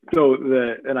 Okay. So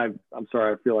I'm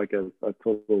sorry, I feel like a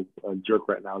total jerk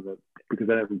right now because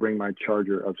I didn't bring my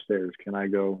charger upstairs. Can I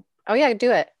go? Oh yeah,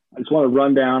 do it. I just want to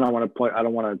run down. I want to play. I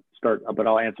don't want to start, but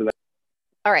I'll answer that.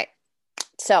 All right.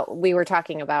 So we were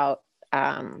talking about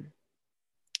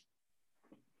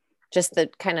just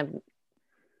the kind of,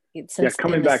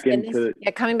 coming back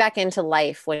into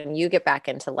life. When you get back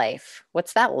into life,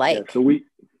 what's that like? So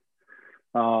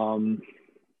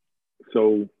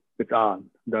it's odd.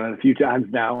 Done it a few times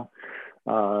now,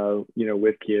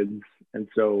 with kids. And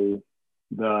so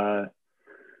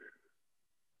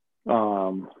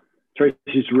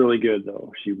Tracy's really good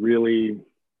though. She really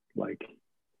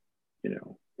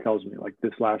tells me like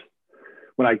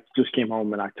when I just came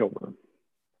home in October,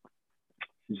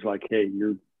 she's like, hey,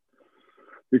 your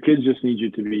kids just need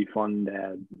you to be fun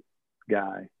dad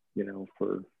guy,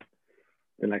 for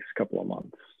the next couple of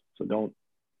months. So don't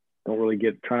really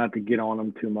try not to get on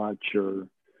them too much, or,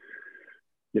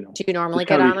 do you normally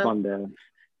get on them?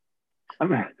 Fun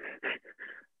dad.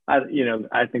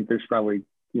 I think there's probably,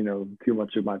 too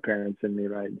much of my parents in me,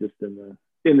 right? Just in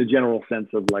the general sense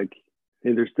of like,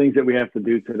 hey, there's things that we have to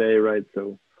do today, right?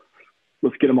 So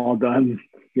let's get them all done,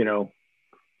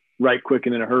 right quick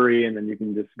and in a hurry, and then you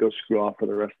can just go screw off for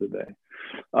the rest of the day.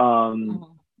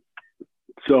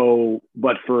 So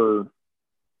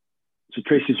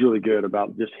Tracy's really good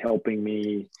about just helping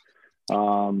me,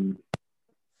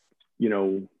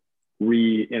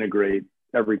 reintegrate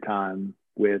every time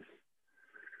with,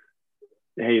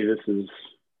 hey, this is,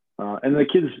 and the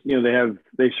kids,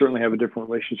 they certainly have a different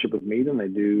relationship with me than they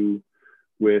do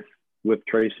with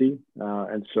Tracy.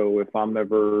 And so if I'm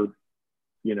ever,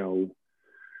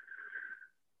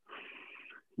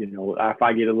 if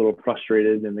I get a little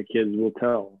frustrated, then the kids will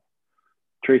tell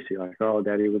Tracy like, oh,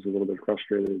 Daddy was a little bit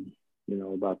frustrated,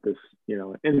 about this,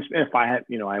 and if I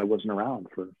wasn't around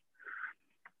for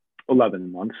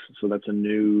 11 months. So that's a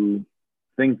new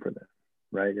thing for them,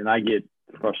 right? And I get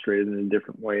frustrated in a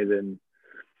different way than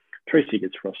Tracy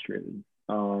gets frustrated.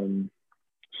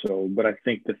 But I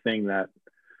think the thing that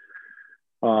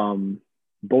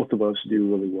both of us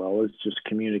do really well is just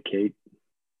communicate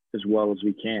as well as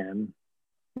we can,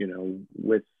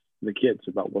 with the kids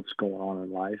about what's going on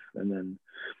in life. And then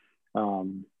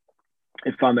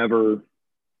if I'm ever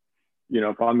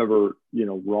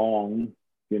wrong,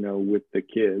 with the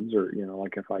kids, or,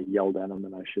 like if I yelled at them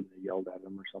and I shouldn't have yelled at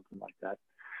them or something like that,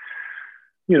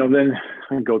 then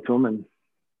I go to them and,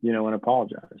 and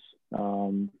apologize.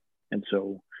 And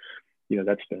so,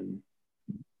 that's been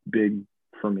big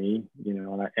for me,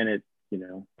 and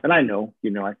I know,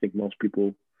 I think most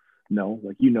people know,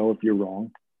 like, if you're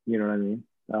wrong, you know what I mean?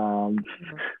 Right?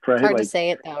 It's hard to say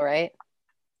it though, right?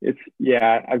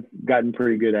 I've gotten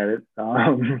pretty good at it.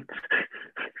 Now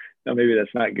maybe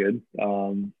that's not good.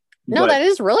 No, that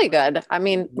is really good. I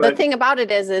mean, the thing about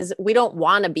it is we don't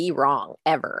want to be wrong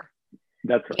ever.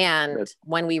 That's right. And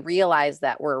when we realize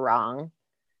that we're wrong,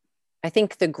 I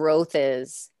think the growth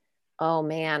is, oh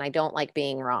man, I don't like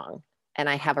being wrong. And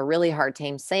I have a really hard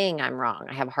time saying I'm wrong.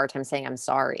 I have a hard time saying I'm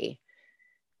sorry.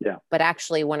 Yeah. But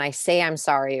actually, when I say I'm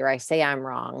sorry or I say I'm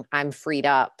wrong, I'm freed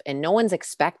up, and no one's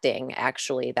expecting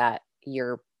actually that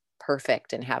you're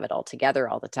perfect and have it all together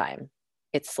all the time.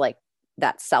 It's like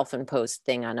that self-imposed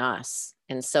thing on us.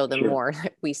 And so the more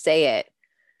we say it,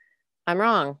 I'm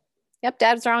wrong. Yep.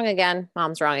 Dad's wrong again.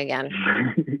 Mom's wrong again.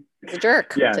 It's a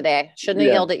jerk today. Shouldn't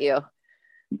have yelled at you.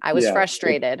 I was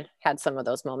frustrated, had some of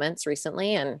those moments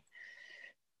recently, and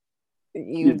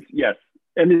yes.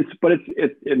 And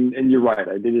and you're right.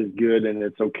 It is good. And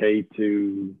it's okay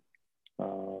to,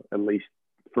 at least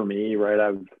for me, right.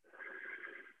 I've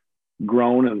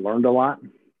grown and learned a lot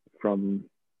from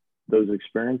those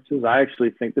experiences. I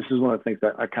actually think this is one of the things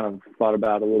that I kind of thought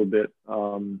about a little bit,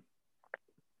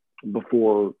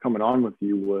 before coming on with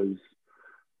you, was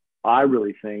I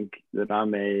really think that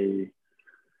I'm a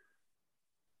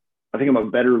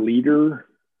better leader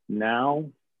now,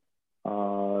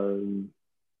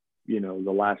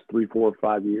 the last 3, 4,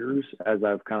 5 years, as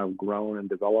I've kind of grown and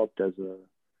developed as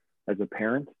a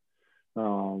parent,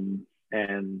 and,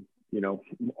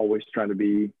 always trying to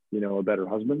be, a better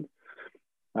husband.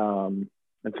 And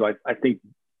so I think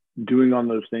doing on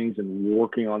those things and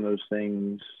working on those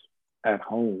things at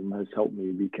home has helped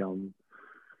me become,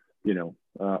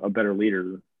 a better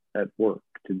leader at work,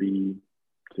 to be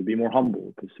more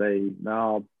humble, to say,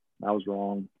 no, I was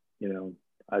wrong.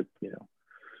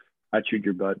 I chewed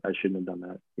your butt. I shouldn't have done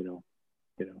that,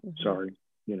 sorry,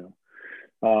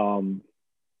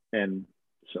 and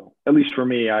so at least for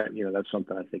me, that's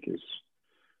something I think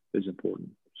is important.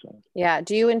 So, yeah.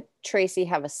 Do you and Tracy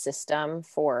have a system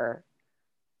for,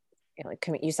 like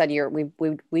you said,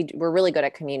 we're really good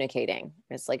at communicating.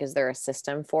 It's like, is there a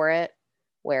system for it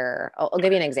where I'll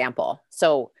give you an example.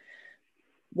 So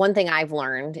one thing I've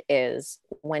learned is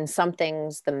when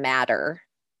something's the matter,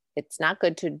 it's not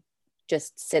good to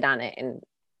just sit on it and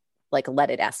like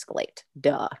let it escalate.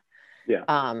 Duh. Yeah.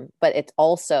 But it's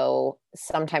also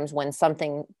sometimes when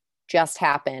something just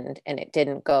happened and it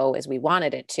didn't go as we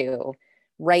wanted it to,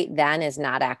 right then is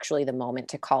not actually the moment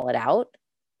to call it out.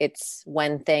 It's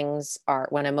when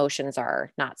emotions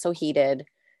are not so heated,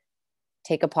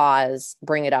 take a pause,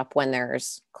 bring it up when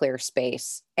there's clear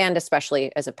space. And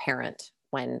especially as a parent,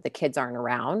 when the kids aren't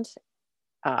around,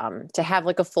 to have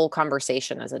like a full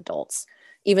conversation as adults,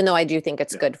 even though I do think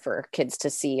it's good for kids to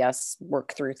see us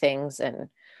work through things and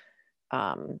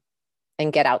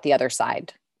get out the other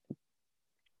side.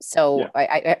 So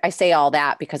I say all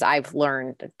that because I've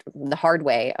learned the hard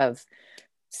way of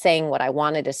saying what I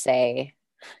wanted to say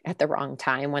at the wrong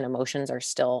time when emotions are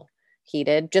still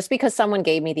heated, just because someone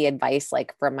gave me the advice,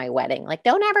 like from my wedding, like,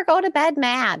 don't ever go to bed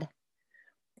mad.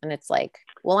 And it's like,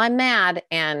 well, I'm mad.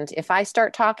 And if I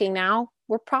start talking now,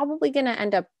 we're probably going to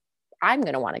end up, I'm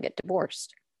going to want to get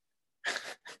divorced.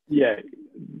 Yeah.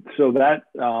 So that,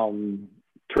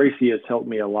 Tracy has helped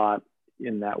me a lot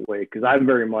in that way. Cause I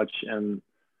very much am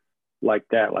like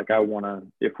that. Like I want to,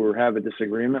 if we have a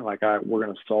disagreement, like we're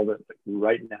going to solve it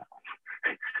right now,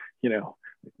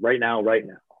 right now.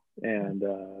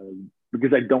 And,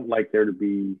 because I don't like there to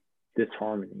be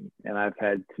disharmony, and I've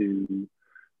had to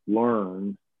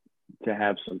learn to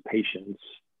have some patience,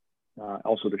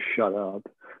 also to shut up.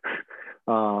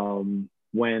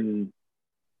 When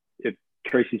if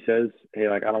Tracy says, hey,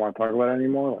 like, I don't want to talk about it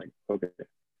anymore, like, okay,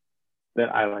 then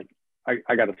I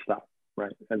got to stop.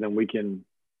 Right. And then we can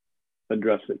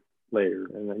address it later.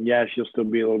 And then, she'll still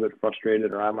be a little bit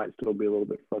frustrated, or I might still be a little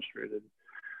bit frustrated.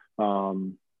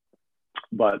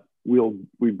 But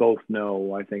we both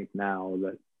know, I think now,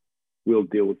 that we'll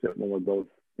deal with it when we're both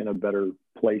in a better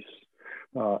place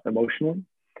emotionally.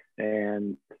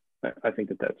 And I think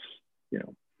that that's,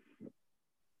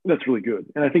 that's really good.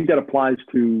 And I think that applies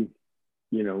to,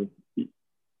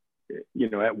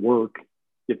 at work,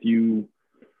 if you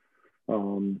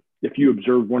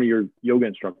observe one of your yoga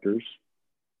instructors,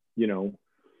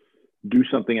 do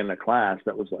something in a class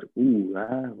that was like, ooh,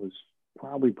 that was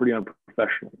probably pretty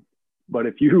unprofessional. But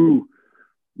if you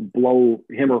blow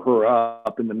him or her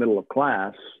up in the middle of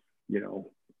class, we're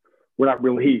not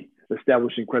really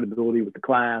establishing credibility with the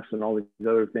class and all these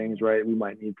other things, right? We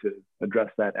might need to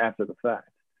address that after the fact.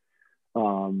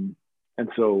 And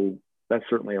so that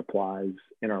certainly applies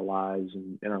in our lives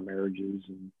and in our marriages.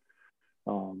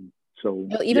 And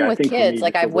even with kids,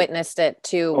 like I've witnessed it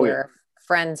too, where yeah.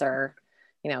 friends are,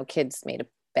 kids made a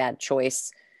bad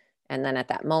choice. And then at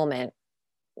that moment,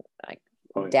 like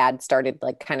dad started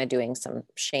like kind of doing some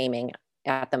shaming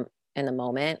at them in the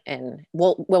moment. And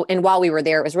and while we were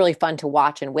there, it was really fun to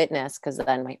watch and witness, because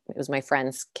then it was my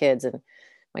friend's kids, and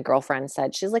my girlfriend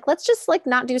said, she's like, let's just like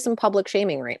not do some public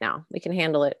shaming right now. We can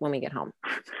handle it when we get home.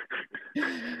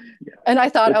 Yeah. And I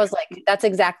thought, I was like, that's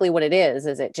exactly what it is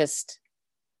it just,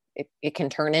 it can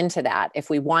turn into that if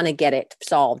we want to get it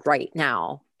solved right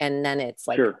now. And then it's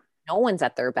like, sure. No one's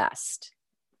at their best.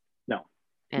 No,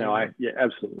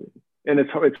 absolutely. And it's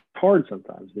hard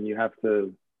sometimes when you have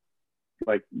to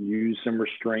like use some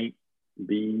restraint,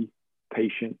 be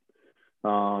patient.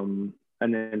 And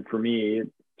then for me,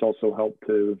 it's also helped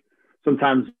to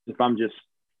sometimes if I'm just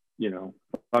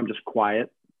quiet,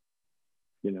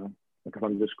 like if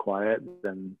I'm just quiet,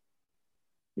 then,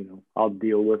 I'll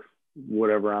deal with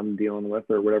whatever I'm dealing with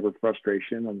or whatever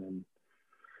frustration. And then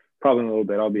probably in a little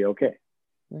bit, I'll be okay.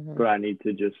 Mm-hmm. But I need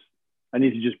to just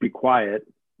be quiet,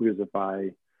 because if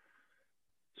I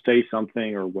say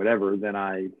something or whatever, then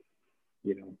I'll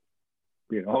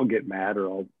get mad, or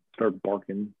I'll start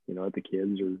barking, at the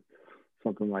kids or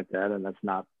something like that. And it's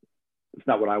not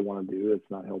what I want to do.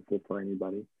 It's not helpful for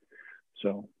anybody.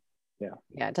 So, yeah.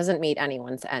 Yeah. It doesn't meet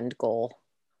anyone's end goal.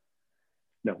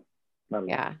 No, not at all.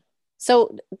 Yeah.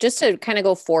 So just to kind of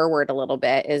go forward a little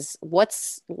bit, is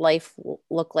what's life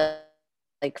look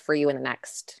like for you in the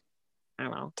next,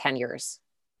 10 years?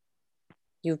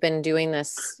 You've been doing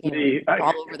this,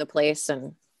 all over the place.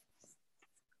 And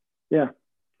yeah,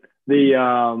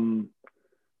 so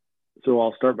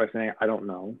I'll start by saying, I don't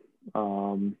know.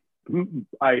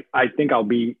 I think I'll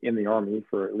be in the Army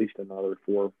for at least another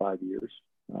 4 or 5 years.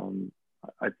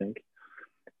 I think.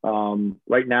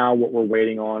 Right now, what we're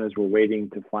waiting on is we're waiting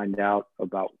to find out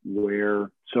about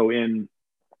where. So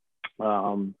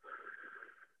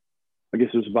I guess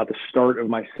it was about the start of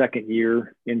my second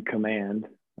year in command,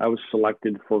 I was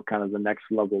selected for kind of the next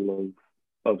level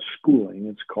of schooling.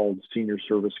 It's called Senior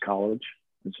Service College.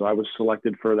 And so I was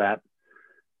selected for that.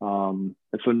 And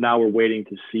so now we're waiting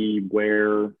to see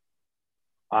where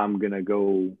I'm going to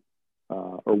go,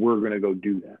 or we're going to go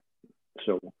do that.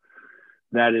 So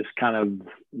that is kind of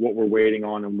what we're waiting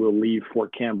on. And we'll leave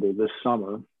Fort Campbell this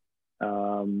summer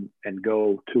and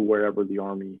go to wherever the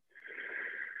Army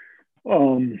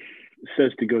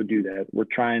says to go do that. We're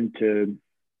trying to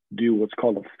do what's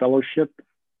called a fellowship,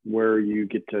 where you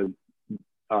get to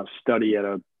study at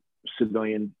a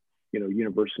civilian,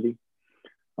 university.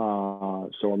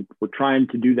 So we're trying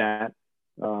to do that.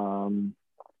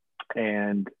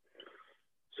 And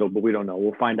so, but we don't know.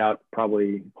 We'll find out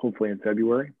hopefully in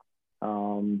February.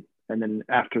 And then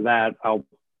after that, I'll,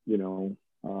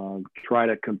 try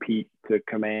to compete to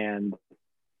command,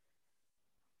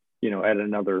 at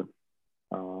another,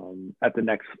 at the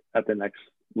next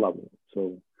level.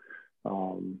 So,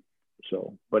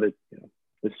 but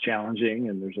it's challenging,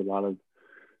 and there's a lot of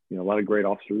great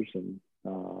officers and,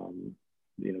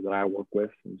 that I work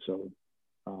with. And so,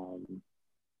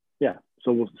 yeah,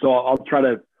 so I'll try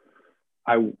to,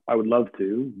 I would love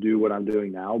to do what I'm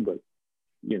doing now, but,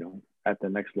 at the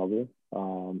next level,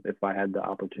 if I had the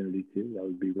opportunity to, that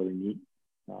would be really neat.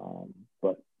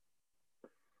 But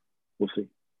we'll see.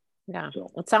 Yeah.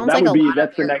 So, it sounds like a lot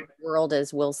of your world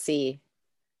is we'll see.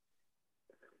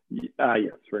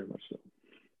 Yes, very much so.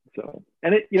 So,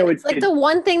 and it's like the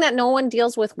one thing that no one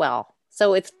deals with well.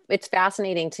 So it's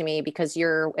fascinating to me, because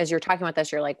as you're talking about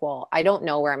this, you're like, well, I don't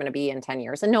know where I'm going to be in 10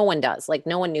 years. And no one does. Like,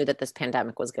 no one knew that this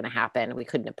pandemic was going to happen. We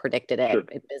couldn't have predicted it. Sure.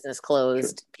 Business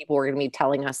closed. Sure. People were going to be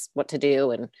telling us what to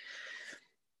do and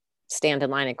stand in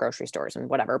line at grocery stores and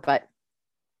whatever. But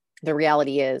the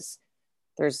reality is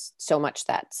there's so much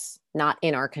that's not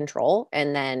in our control.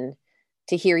 And then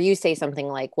to hear you say something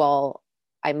like, well,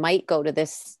 I might go to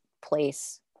this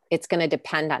place. It's going to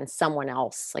depend on someone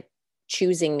else, like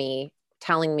choosing me,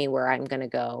 telling me where I'm going to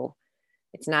go.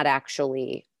 It's not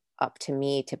actually up to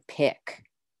me to pick.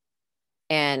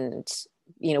 And,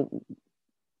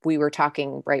 we were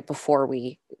talking right before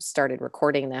we started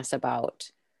recording this about,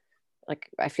 like,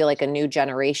 I feel like a new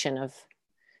generation of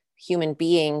human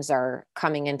beings are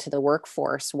coming into the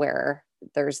workforce where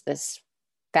there's this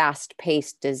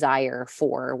fast-paced desire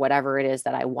for whatever it is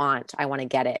that I want. I want to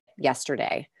get it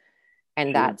yesterday.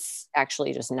 And that's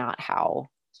actually just not how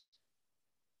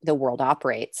the world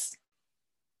operates.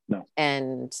 No.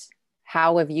 And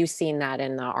how have you seen that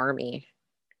in the Army?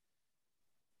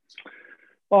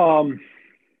 I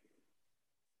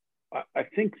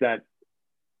think that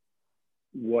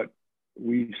what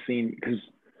we've seen, because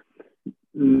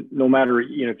no matter,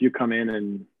 if you come in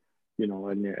and,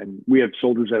 and we have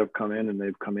soldiers that have come in and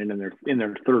they've come in and they're in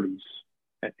their 30s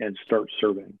and start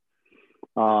serving.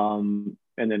 And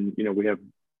then, we have,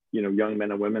 young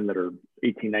men and women that are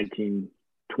 18, 19,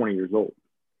 20 years old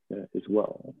as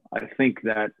well. I think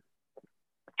that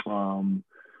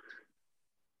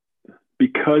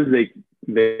because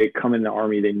they come in the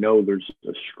Army, they know there's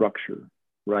a structure,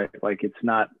 right? Like, it's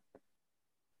not,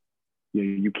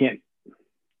 you can't,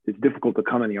 it's difficult to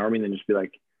come in the Army and then just be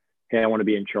like, hey, I want to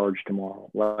be in charge tomorrow.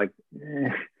 Like,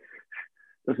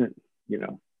 doesn't,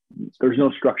 there's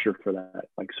no structure for that.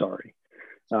 Like, sorry.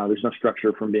 There's no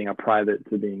structure from being a private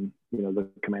to being, the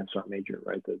command sergeant major,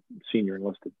 right? The senior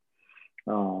enlisted,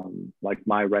 like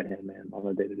my right-hand man on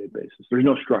a day-to-day basis. There's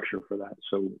no structure for that.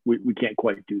 So we can't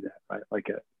quite do that, right? Like,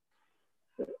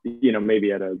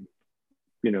 maybe at a,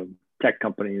 tech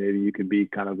company, maybe you could be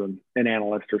kind of an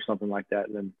analyst or something like that.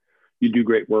 And then you do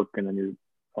great work. And then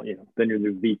then you're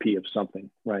the VP of something,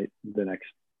 right? The next,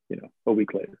 a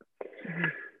week later.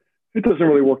 It doesn't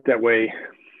really work that way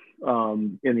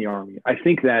in the Army. I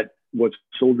think that what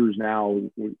soldiers now,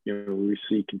 we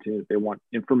see continue, they want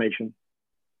information,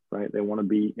 right? They want to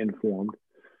be informed.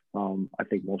 I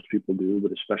think most people do,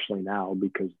 but especially now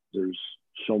because there's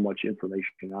so much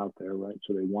information out there, right?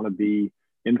 So they want to be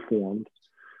informed.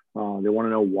 They want to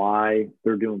know why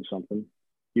they're doing something,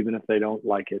 even if they don't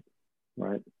like it,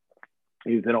 right?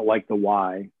 If they don't like the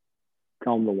why,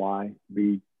 tell them the why,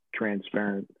 be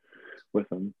transparent with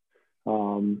them.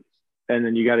 And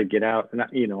then you got to get out. And, I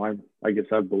guess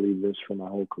I've believed this for my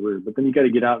whole career, but then you got to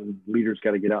get out, and leaders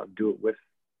got to get out and do it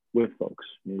with folks.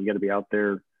 You got to be out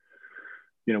there,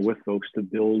 with folks to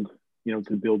build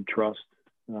trust,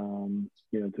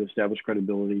 to establish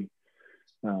credibility,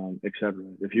 et cetera.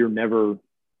 If you're never,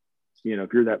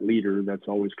 if you're that leader that's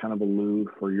always kind of aloof,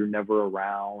 or you're never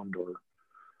around, or,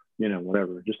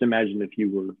 whatever, just imagine if you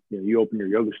were, you open your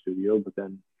yoga studio, but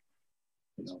then,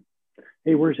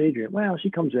 hey, where's Adrian? Well, she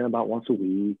comes in about once a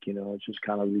week, it's just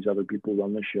kind of these other people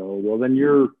run the show. Well, then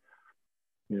your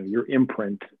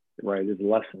imprint, right, is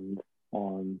lessened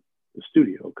on the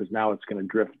studio, because now it's going to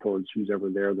drift towards who's ever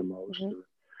there the most, or,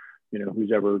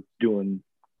 who's ever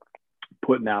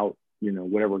putting out,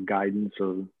 whatever guidance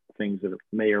or things that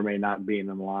may or may not be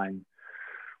in line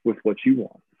with what you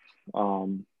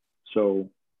want. So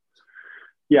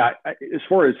yeah, as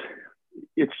far as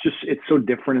it's so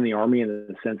different in the Army in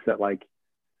the sense that, like,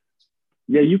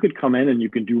 yeah, you could come in and you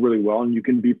can do really well and you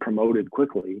can be promoted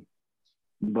quickly,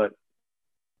 but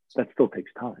that still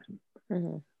takes time.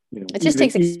 Mm-hmm. It just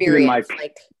takes experience,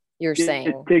 like you're saying.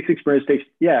 It takes experience,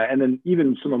 and then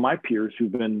even some of my peers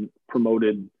who've been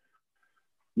promoted,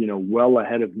 well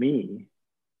ahead of me,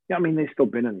 they've still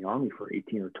been in the Army for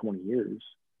 18 or 20 years.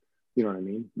 You know what I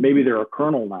mean? Maybe they're a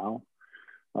colonel now,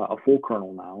 a full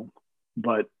colonel now,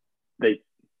 but they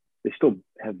still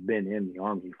have been in the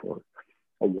Army for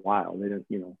a while. They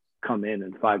didn't, come in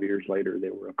and 5 years later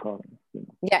they were a colonel.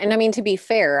 Yeah, and to be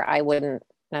fair, I wouldn't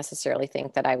necessarily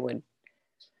think that I would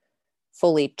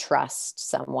fully trust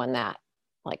someone that,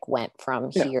 like, went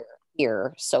from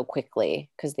here so quickly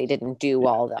because they didn't do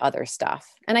all the other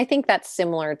stuff. And I think that's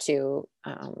similar to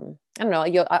I don't know,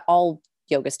 all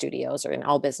yoga studios or in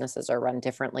all businesses are run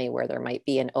differently, where there might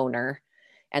be an owner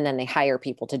and then they hire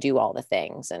people to do all the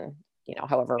things, and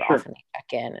however often they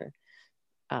check in,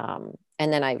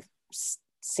 and then I've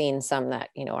seen some that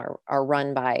are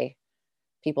run by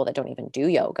people that don't even do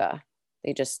yoga.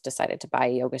 They just decided to buy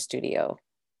a yoga studio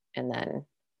and then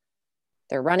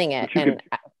they're running it. And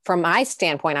from my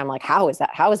standpoint, I'm like, how is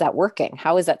that working?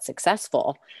 How is that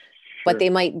successful? But they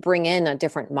might bring in a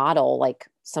different model, like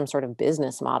some sort of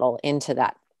business model into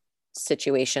that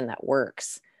situation that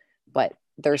works. But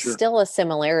there's still a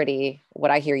similarity.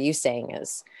 What I hear you saying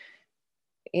is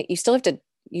you still have to,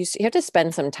 you have to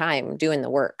spend some time doing the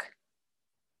work.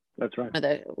 That's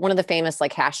right. One of the famous,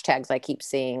 like, hashtags I keep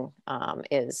seeing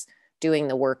is doing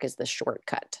the work is the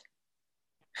shortcut.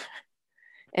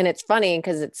 And it's funny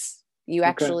because you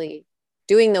actually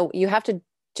you have to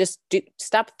just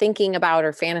stop thinking about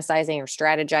or fantasizing or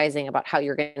strategizing about how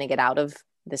you're going to get out of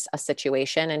a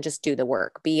situation, and just do the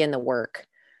work, be in the work.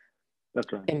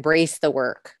 That's right. Embrace the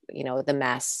work, the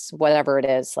mess, whatever it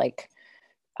is. Like,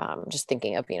 just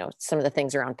thinking of, some of the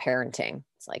things around parenting.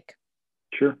 It's like,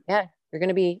 sure. Yeah, you're going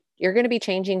to be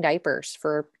changing diapers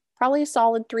for probably a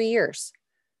solid 3 years.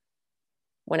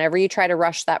 Whenever you try to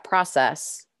rush that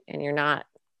process and you're not,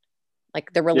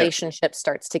 like, the relationship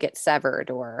starts to get severed,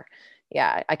 or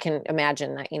I can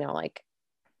imagine that, like,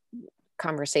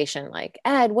 conversation like,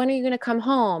 Ed, when are you going to come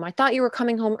home? I thought you were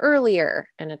coming home earlier.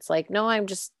 And it's like, no, I'm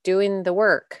just doing the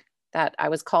work that I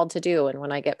was called to do. And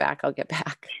when I get back, I'll get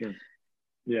back. Sure.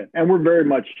 Yeah. And we're very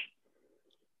much,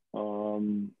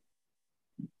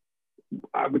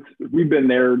 we've been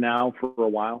there now for a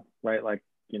while, right? Like,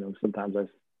 sometimes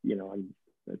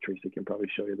Tracy can probably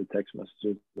show you the text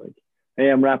messages like, hey,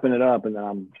 I'm wrapping it up. And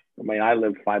then I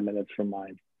live 5 minutes from my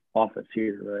office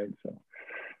here, right? So,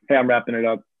 hey, I'm wrapping it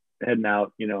up, heading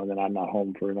out, and then I'm not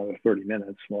home for another 30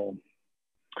 minutes. Well,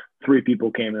 3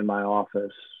 people came in my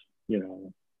office,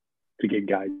 to get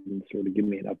guidance or to give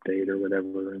me an update or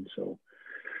whatever. And so,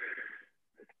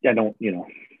 I don't,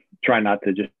 try not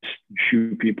to just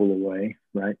shoot people away,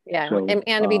 right? Yeah. So, and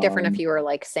it'd be different if you were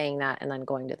like saying that and then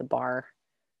going to the bar.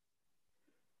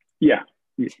 Yeah.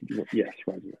 Yes.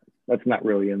 Right. That's not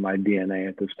really in my DNA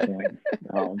at this point.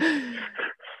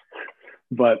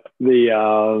 But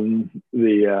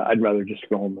I'd rather just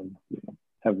go home and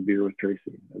have a beer with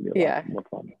Tracy. That'd be a lot more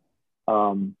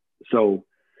fun. So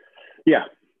yeah.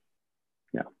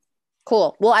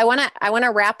 Cool. Well, I want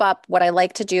to wrap up. What I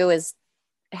like to do is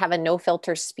have a no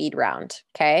filter speed round.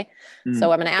 Okay.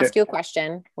 So I'm going to ask you a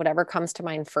question, whatever comes to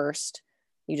mind first,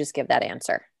 you just give that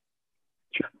answer.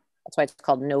 Sure. That's why it's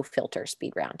called no filter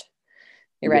speed round.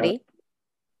 You ready?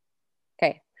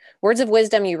 Okay. Words of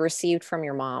wisdom you received from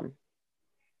your mom.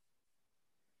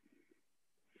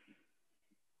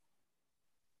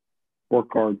 Work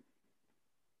hard.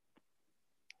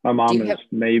 My mom is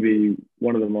maybe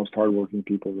one of the most hardworking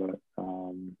people that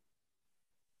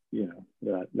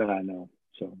that I know.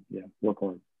 So yeah, work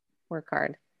hard. Work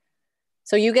hard.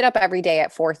 So you get up every day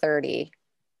at 4:30.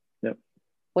 Yep.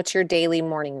 What's your daily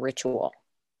morning ritual?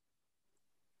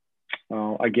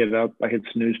 I get up. I hit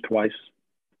snooze twice.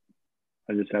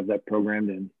 I just have that programmed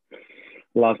in.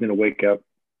 Allows me to wake up.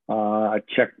 I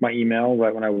check my email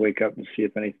right when I wake up to see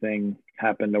if anything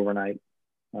happened overnight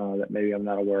that maybe I'm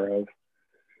not aware of.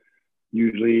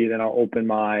 Usually then I'll open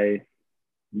my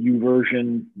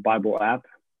YouVersion Bible app,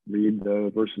 read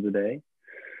the verse of the day,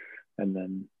 and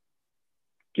then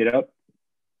get up,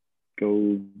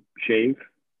 go shave,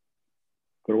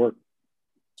 go to work.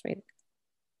 Sweet.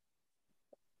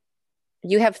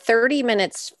 You have 30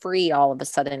 minutes free all of a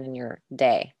sudden in your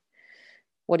day.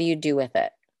 What do you do with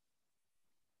it?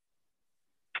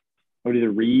 I would either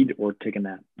read or take a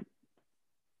nap.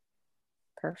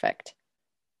 Perfect.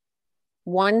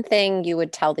 One thing you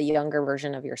would tell the younger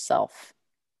version of yourself.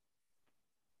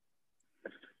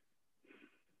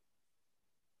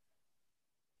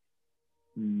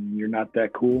 You're not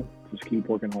that cool. Just keep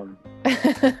working hard.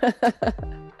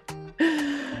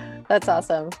 That's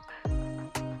awesome.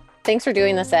 Thanks for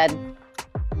doing this, Ed.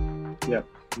 Yeah,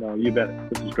 no, you bet.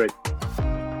 This is great.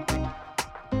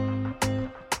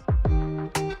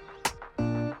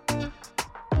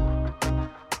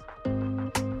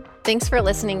 Thanks for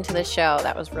listening to the show.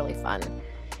 That was really fun.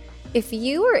 If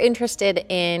you are interested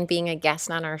in being a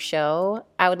guest on our show,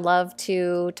 I would love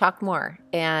to talk more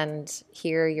and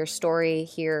hear your story,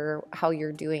 hear how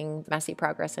you're doing messy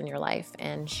progress in your life,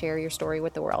 and share your story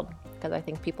with the world, because I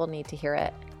think people need to hear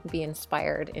it, be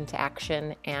inspired into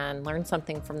action, and learn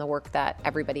something from the work that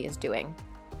everybody is doing.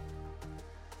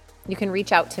 You can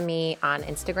reach out to me on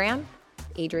Instagram,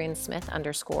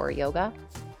 AdrianSmith_yoga.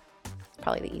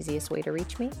 Probably the easiest way to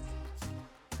reach me.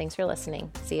 Thanks for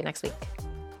listening. See you next week.